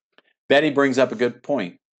 Betty brings up a good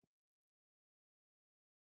point. It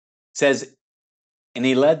says, and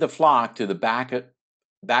he led the flock to the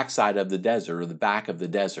backside of the desert, or the back of the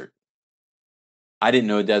desert. I didn't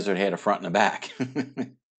know a desert had a front and a back.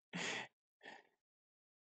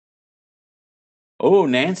 Oh,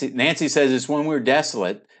 Nancy says it's when we're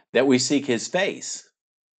desolate that we seek his face.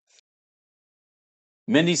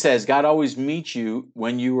 Mindy says God always meets you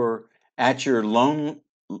when you are at your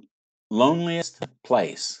loneliest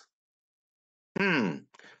place. All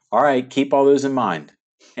right, keep all those in mind.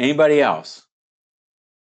 Anybody else?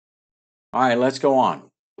 All right, let's go on.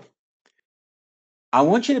 I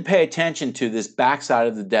want you to pay attention to this backside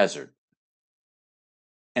of the desert.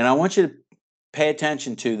 And I want you to pay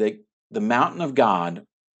attention to the mountain of God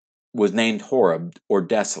was named Horeb, or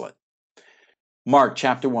desolate. Mark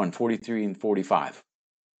chapter 1, 43 and 45.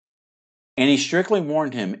 And he strictly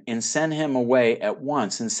warned him and sent him away at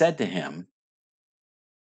once and said to him,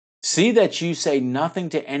 see that you say nothing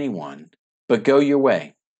to anyone, but go your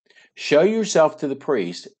way. Show yourself to the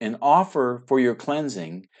priest and offer for your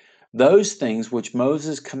cleansing those things which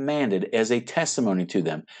Moses commanded as a testimony to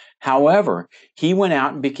them. However, he went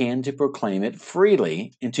out and began to proclaim it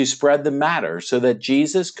freely and to spread the matter so that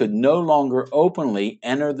Jesus could no longer openly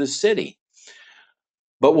enter the city,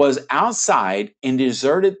 but was outside in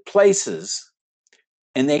deserted places,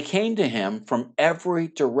 and they came to him from every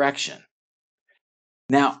direction.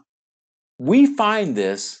 Now, we find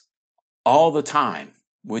this all the time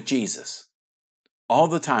with Jesus. All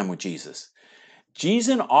the time with Jesus.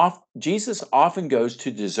 Jesus often goes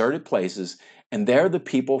to deserted places, and there the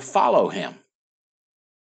people follow him.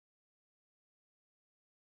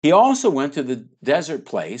 He also went to the desert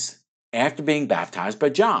place after being baptized by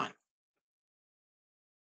John.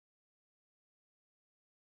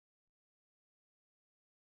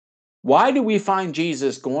 Why do we find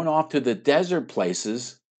Jesus going off to the desert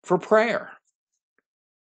places for prayer?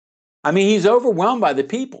 I mean, he's overwhelmed by the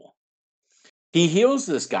people. He heals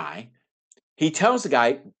this guy. He tells the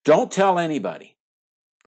guy, don't tell anybody.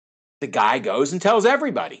 The guy goes and tells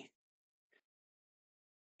everybody.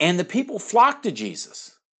 And the people flock to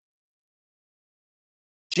Jesus.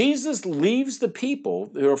 Jesus leaves the people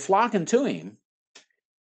who are flocking to him,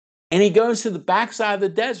 and he goes to the backside of the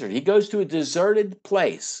desert. He goes to a deserted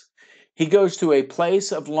place. He goes to a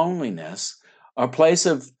place of loneliness, a place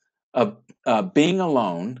of being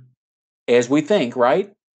alone, as we think,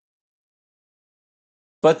 right?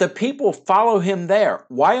 But the people follow him there.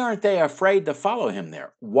 Why aren't they afraid to follow him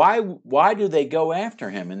there? Why do they go after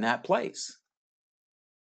him in that place?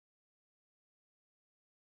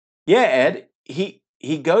 Yeah, Ed, he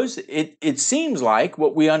goes, it seems like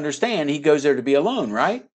what we understand, he goes there to be alone,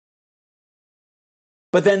 right?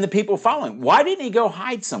 But then the people follow him. Why didn't he go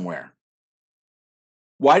hide somewhere?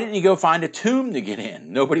 Why didn't he go find a tomb to get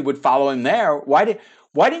in? Nobody would follow him there. Why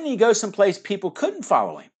didn't he go someplace people couldn't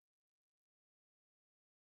follow him?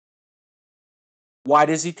 Why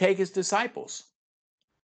does he take his disciples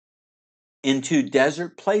into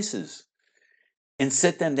desert places and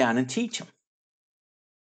sit them down and teach them?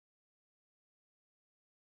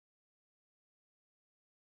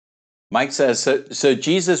 Mike says, so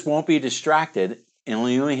Jesus won't be distracted, and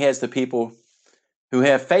he only has the people who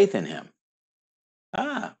have faith in him.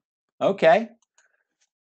 Ah, okay.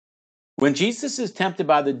 When Jesus is tempted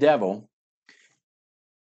by the devil,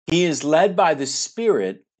 he is led by the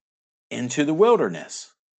Spirit into the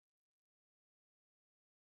wilderness.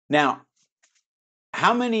 Now,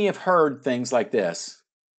 how many have heard things like this?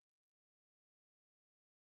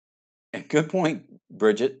 And good point,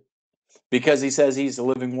 Bridget, because he says he's the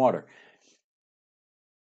living water.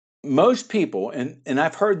 Most people, and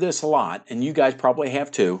I've heard this a lot, and you guys probably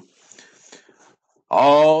have too.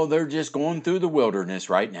 Oh, they're just going through the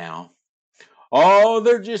wilderness right now. Oh,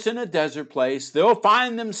 they're just in a desert place. They'll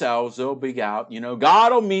find themselves. They'll be out.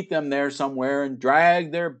 God will meet them there somewhere and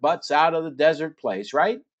drag their butts out of the desert place,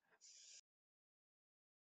 right?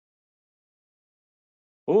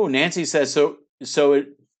 Oh, Nancy says so.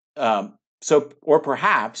 Or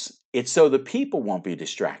perhaps it's so the people won't be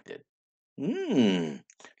distracted.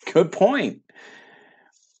 Good point.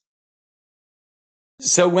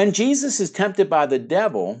 So when Jesus is tempted by the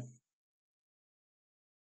devil,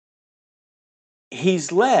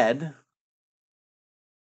 he's led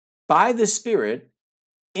by the Spirit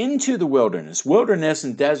into the wilderness. Wilderness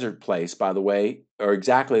and desert place, by the way, are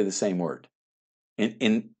exactly the same word.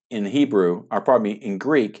 In Hebrew, or pardon me, in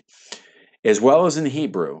Greek, as well as in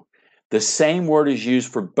Hebrew, the same word is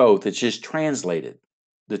used for both. It's just translated.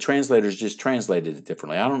 The translators just translated it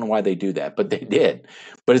differently. I don't know why they do that, but they did.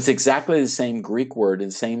 But it's exactly the same Greek word and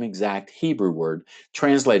the same exact Hebrew word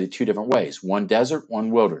translated two different ways. One desert, one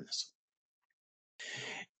wilderness.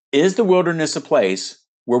 Is the wilderness a place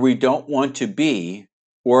where we don't want to be,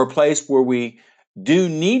 or a place where we do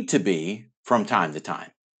need to be from time to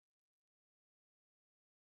time?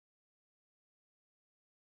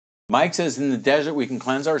 Mike says in the desert we can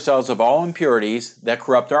cleanse ourselves of all impurities that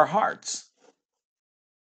corrupt our hearts.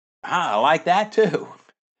 I like that too.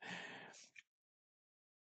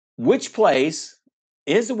 Which place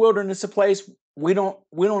is the wilderness a place we don't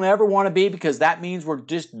ever want to be, because that means we're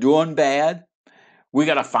just doing bad? We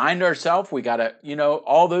got to find ourselves. We got to,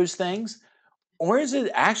 all those things. Or is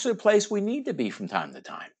it actually a place we need to be from time to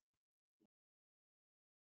time?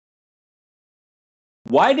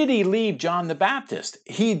 Why did he leave John the Baptist?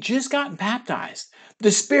 He had just gotten baptized.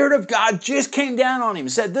 The Spirit of God just came down on him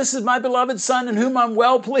and said, "This is my beloved Son in whom I'm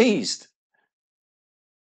well pleased."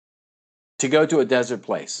 To go to a desert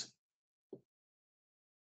place.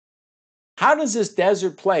 How does this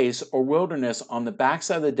desert place or wilderness on the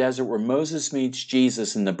backside of the desert where Moses meets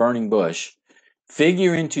Jesus in the burning bush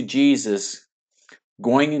figure into Jesus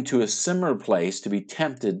going into a similar place to be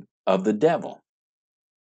tempted of the devil?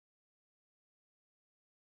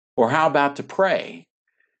 Or how about to pray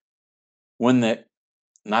when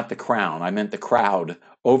not the crown, I meant the crowd,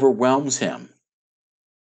 overwhelms him?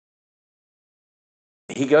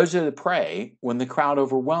 He goes there to pray when the crowd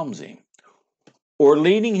overwhelms him. Or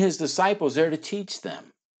leading his disciples there to teach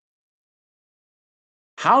them.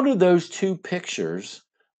 How do those two pictures,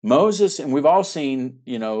 Moses, and we've all seen,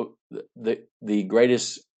 the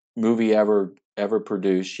greatest movie ever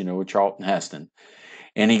produced, with Charlton Heston,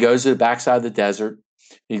 and he goes to the backside of the desert.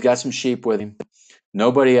 He's got some sheep with him,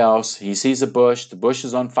 nobody else. He sees a bush. The bush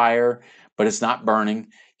is on fire, but it's not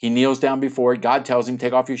burning. He kneels down before it. God tells him,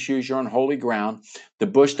 "Take off your shoes. You're on holy ground." The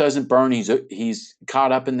bush doesn't burn. He's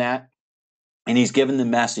caught up in that, and he's given the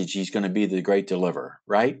message. He's going to be the great deliverer,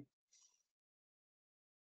 right?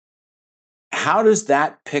 How does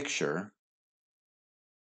that picture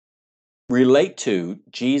relate to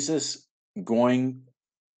Jesus going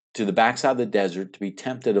to the backside of the desert to be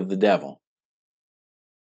tempted of the devil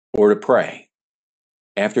or to pray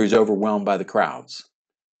after he's overwhelmed by the crowds,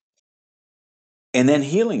 and then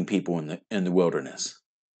healing people in the wilderness,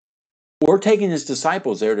 or taking his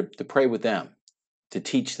disciples there to pray with them, to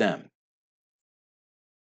teach them?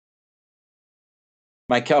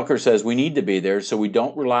 Mike Kelker says we need to be there so we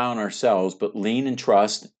don't rely on ourselves, but lean and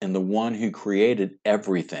trust in the one who created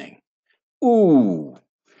everything. Ooh,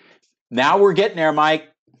 now we're getting there, Mike.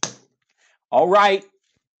 All right.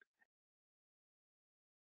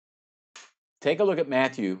 Take a look at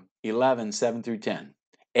Matthew 11, 7 through 10.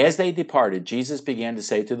 As they departed, Jesus began to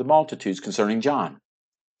say to the multitudes concerning John.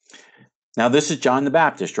 Now, this is John the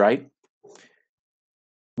Baptist, right?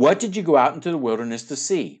 What did you go out into the wilderness to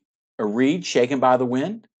see? A reed shaken by the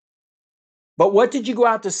wind? But what did you go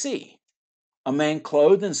out to see? A man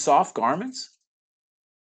clothed in soft garments?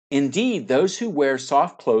 Indeed, those who wear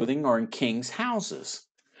soft clothing are in kings' houses.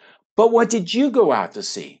 But what did you go out to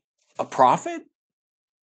see? A prophet?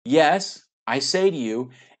 Yes, I say to you,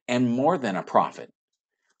 and more than a prophet.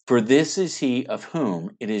 For this is he of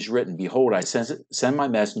whom it is written, Behold, I send my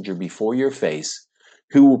messenger before your face,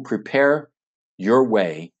 who will prepare your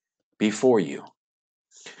way before you.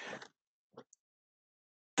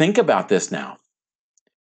 Think about this now.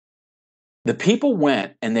 The people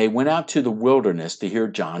went out to the wilderness to hear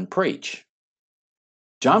John preach.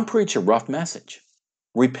 John preached a rough message.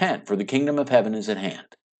 Repent, for the kingdom of heaven is at hand.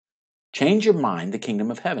 Change your mind, the kingdom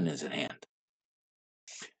of heaven is at hand.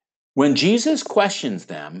 When Jesus questions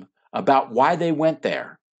them about why they went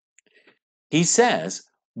there, he says,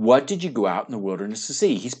 what did you go out in the wilderness to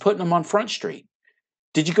see? He's putting them on Front Street.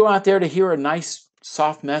 Did you go out there to hear a nice,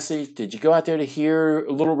 soft message? Did you go out there to hear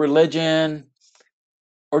a little religion?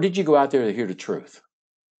 Or did you go out there to hear the truth?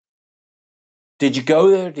 Did you go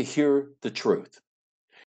there to hear the truth?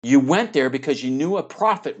 You went there because you knew a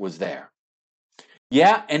prophet was there.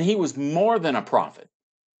 Yeah, and he was more than a prophet.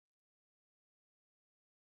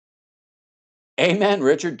 Amen,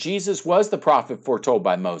 Richard. Jesus was the prophet foretold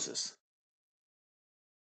by Moses.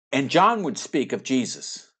 And John would speak of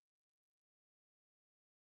Jesus.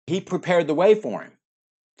 He prepared the way for him,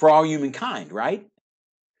 for all humankind, right?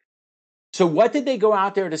 So what did they go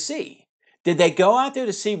out there to see? Did they go out there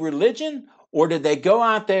to see religion, or did they go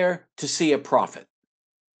out there to see a prophet?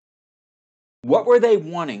 What were they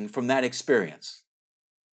wanting from that experience?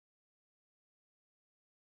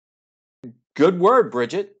 Good word,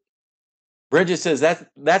 Bridget. Bridget says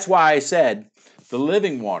that's why I said the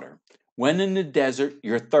living water. When in the desert,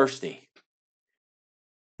 you're thirsty.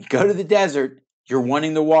 You go to the desert, you're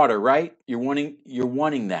wanting the water, right? You're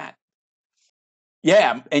wanting that.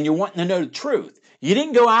 Yeah, and you're wanting to know the truth. You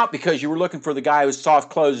didn't go out because you were looking for the guy with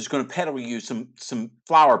soft clothes who's going to peddle you some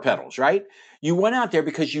flower petals, right? You went out there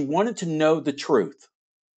because you wanted to know the truth.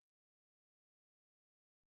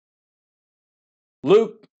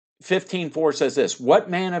 Luke 15:4 says this, what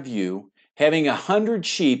man of you, having 100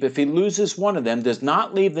 sheep, if he loses one of them, does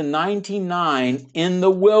not leave the 99 in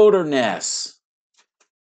the wilderness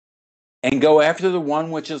and go after the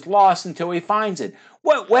one which is lost until he finds it?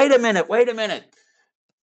 What? Wait a minute.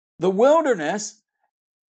 The wilderness,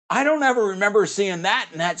 I don't ever remember seeing that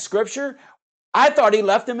in that scripture. I thought he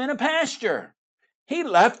left them in a pasture. He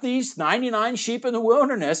left these 99 sheep in the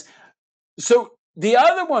wilderness. So the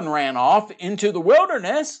other one ran off into the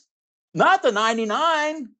wilderness, not the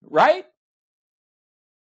 99, right?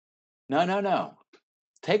 No.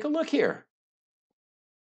 Take a look here.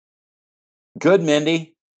 Good,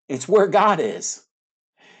 Mindy. It's where God is.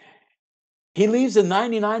 He leaves the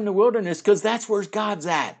 99 in the wilderness because that's where God's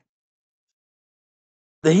at.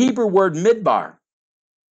 The Hebrew word midbar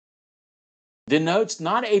denotes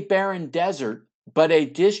not a barren desert, but a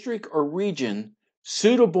district or region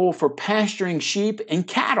suitable for pasturing sheep and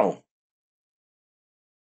cattle.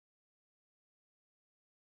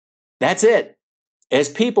 That's it. As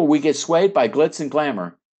people, we get swayed by glitz and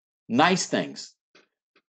glamour, nice things,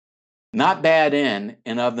 not bad in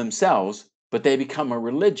and of themselves, but they become a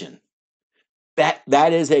religion.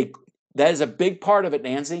 That is a big part of it,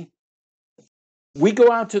 Nancy. We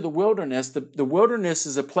go out to the wilderness. The wilderness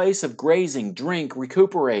is a place of grazing, drink,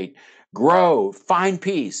 recuperate, grow, find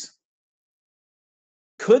peace.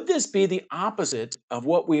 Could this be the opposite of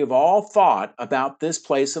what we have all thought about this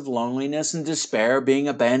place of loneliness and despair being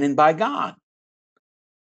abandoned by God?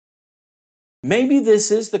 Maybe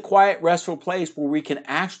this is the quiet, restful place where we can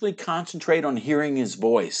actually concentrate on hearing his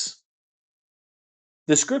voice.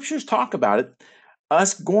 The scriptures talk about it,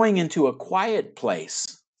 us going into a quiet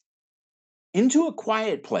place. Into a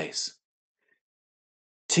quiet place.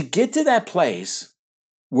 to get to that place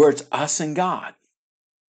where it's us and God.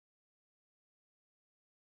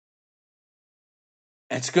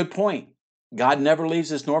 That's a good point. God never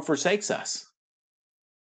leaves us nor forsakes us.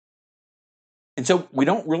 And so we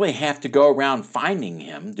don't really have to go around finding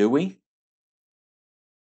him, do we?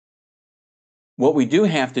 What we do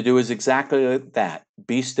have to do is exactly that.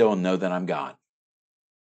 Be still and know that I'm God.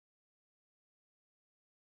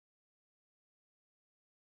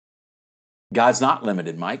 God's not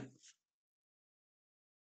limited, Mike.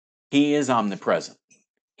 He is omnipresent.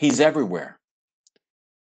 He's everywhere.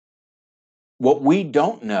 What we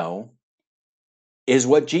don't know is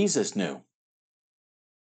what Jesus knew.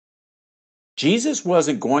 Jesus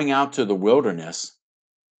wasn't going out to the wilderness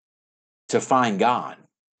to find God.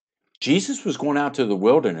 Jesus was going out to the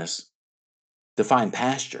wilderness to find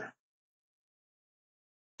pasture,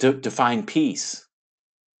 to find peace,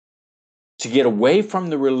 to get away from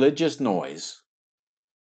the religious noise,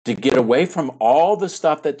 to get away from all the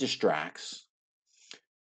stuff that distracts,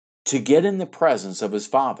 to get in the presence of his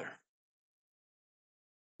Father,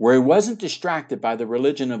 where he wasn't distracted by the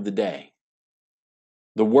religion of the day,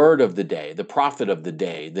 the word of the day, the prophet of the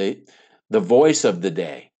day, the voice of the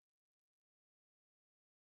day.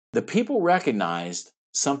 The people recognized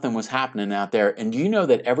something was happening out there. And do you know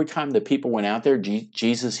that every time the people went out there,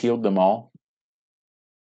 Jesus healed them all?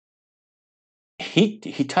 He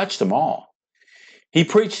touched them all. He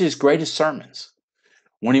preached his greatest sermons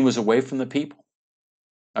when he was away from the people.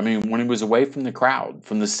 I mean, when he was away from the crowd,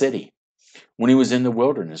 from the city, when he was in the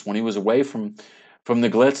wilderness, when he was away from the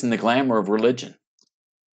glitz and the glamour of religion.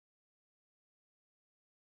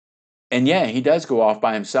 And yeah, he does go off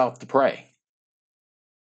by himself to pray.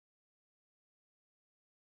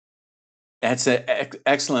 That's an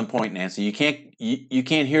excellent point, Nancy. You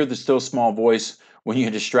can't hear the still small voice when you're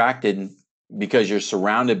distracted because you're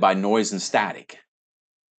surrounded by noise and static.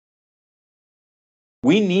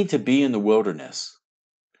 We need to be in the wilderness.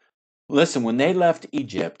 Listen, when they left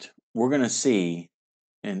Egypt, we're going to see,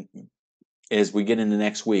 and as we get into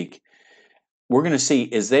next week, we're going to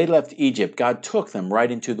see as they left Egypt, God took them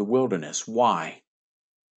right into the wilderness. Why?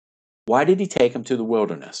 Why did he take them to the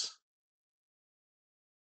wilderness?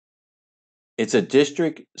 It's a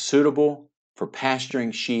district suitable for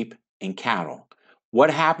pasturing sheep and cattle.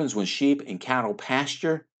 What happens when sheep and cattle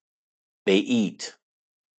pasture? They eat.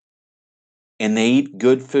 And they eat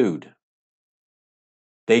good food.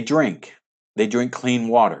 They drink. They drink clean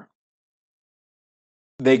water.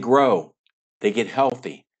 They grow. They get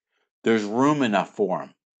healthy. There's room enough for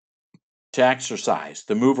them to exercise,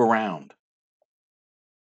 to move around,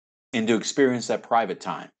 and to experience that private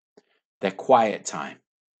time, that quiet time.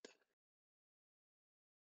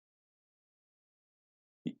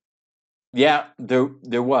 Yeah,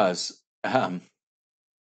 there was.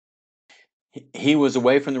 He was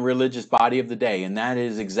away from the religious body of the day, and that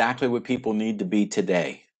is exactly what people need to be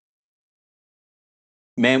today.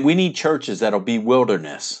 Man, we need churches that'll be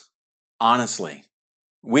wilderness. Honestly,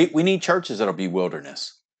 we need churches that'll be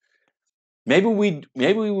wilderness. Maybe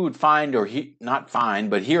we would find not find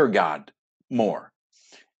but hear God more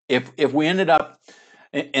if we ended up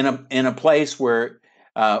in a place where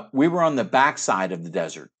we were on the backside of the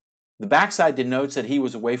desert. The backside denotes that he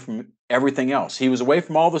was away from everything else. He was away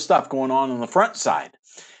from all the stuff going on the front side.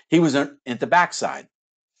 He was at the backside.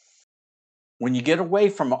 When you get away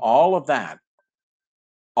from all of that,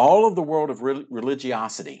 all of the world of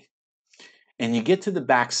religiosity, and you get to the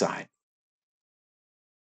backside,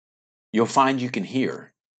 you'll find you can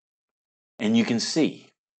hear and you can see.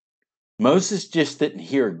 Moses just didn't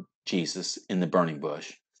hear Jesus in the burning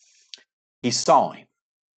bush. He saw him.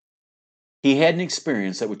 He had an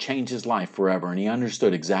experience that would change his life forever, and he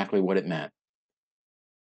understood exactly what it meant.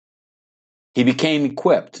 He became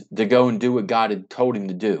equipped to go and do what God had told him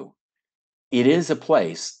to do. It is a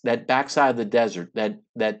place, that backside of the desert,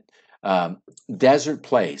 that desert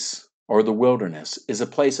place or the wilderness is a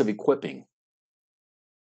place of equipping.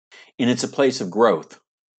 And it's a place of growth.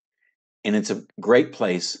 And it's a great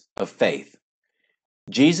place of faith.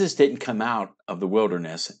 Jesus didn't come out of the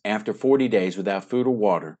wilderness after 40 days without food or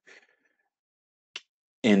water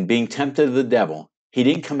and being tempted of the devil. He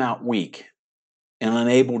didn't come out weak and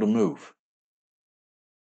unable to move,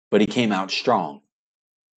 but he came out strong,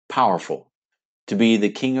 powerful, to be the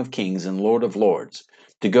King of Kings and Lord of Lords,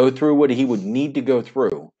 to go through what he would need to go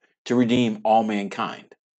through to redeem all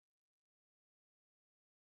mankind.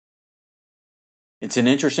 It's an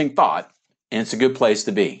interesting thought, and it's a good place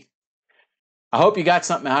to be. I hope you got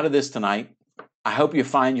something out of this tonight. I hope you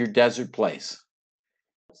find your desert place.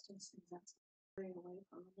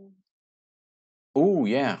 Oh,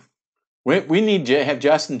 yeah. We need to have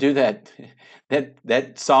Justin do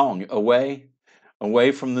that song, away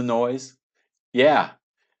from the noise. Yeah,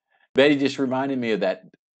 Betty just reminded me of that.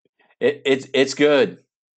 It's good.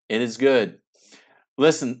 It is good.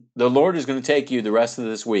 Listen, the Lord is going to take you the rest of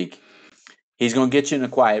this week. He's going to get you in a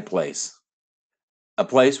quiet place, a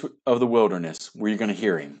place of the wilderness where you're going to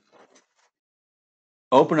hear Him.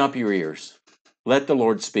 Open up your ears. Let the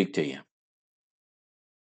Lord speak to you.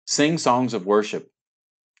 Sing songs of worship.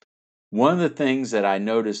 One of the things that I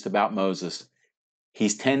noticed about Moses,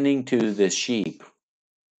 he's tending to the sheep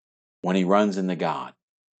when he runs into God.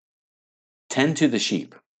 Tend to the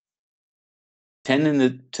sheep.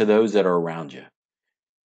 Tend to those that are around you.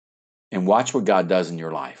 And watch what God does in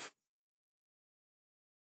your life.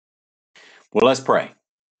 Well, let's pray.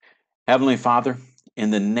 Heavenly Father,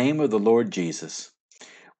 in the name of the Lord Jesus,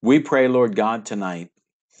 we pray, Lord God, tonight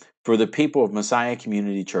for the people of Messiah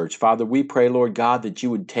Community Church. Father, we pray, Lord God, that you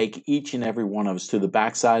would take each and every one of us to the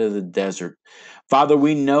backside of the desert. Father,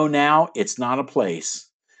 we know now it's not a place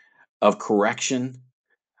of correction,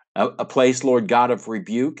 a place, Lord God, of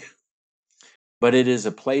rebuke, but it is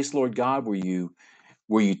a place, Lord God, where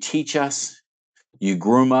you teach us, you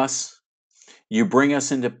groom us, you bring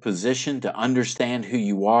us into position to understand who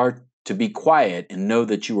you are, to be quiet and know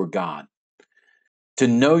that you are God, to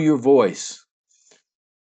know your voice,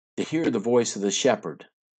 to hear the voice of the shepherd.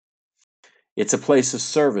 It's a place of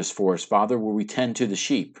service for us, Father, where we tend to the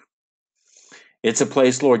sheep. It's a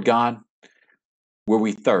place, Lord God, where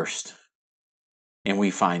we thirst and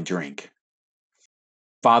we find drink.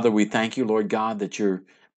 Father, we thank you, Lord God, that you're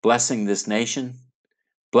blessing this nation,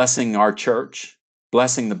 blessing our church,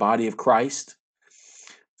 blessing the body of Christ.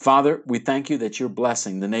 Father, we thank you that you're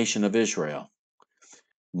blessing the nation of Israel.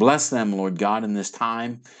 Bless them, Lord God, in this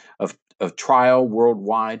time of trial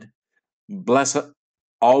worldwide. Bless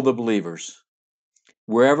all the believers,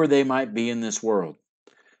 wherever they might be in this world.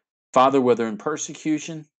 Father, whether in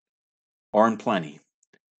persecution or in plenty,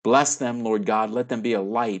 bless them, Lord God. Let them be a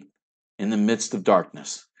light in the midst of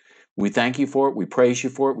darkness. We thank you for it. We praise you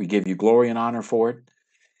for it. We give you glory and honor for it.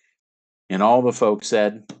 And all the folks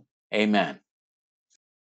said, amen.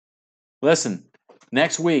 Listen,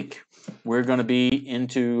 next week, we're going to be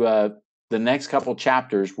into the next couple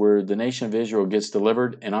chapters where the nation of Israel gets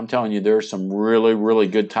delivered. And I'm telling you, there's some really, really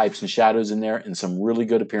good types and shadows in there and some really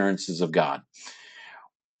good appearances of God.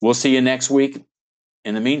 We'll see you next week.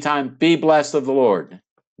 In the meantime, be blessed of the Lord.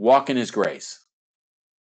 Walk in His grace.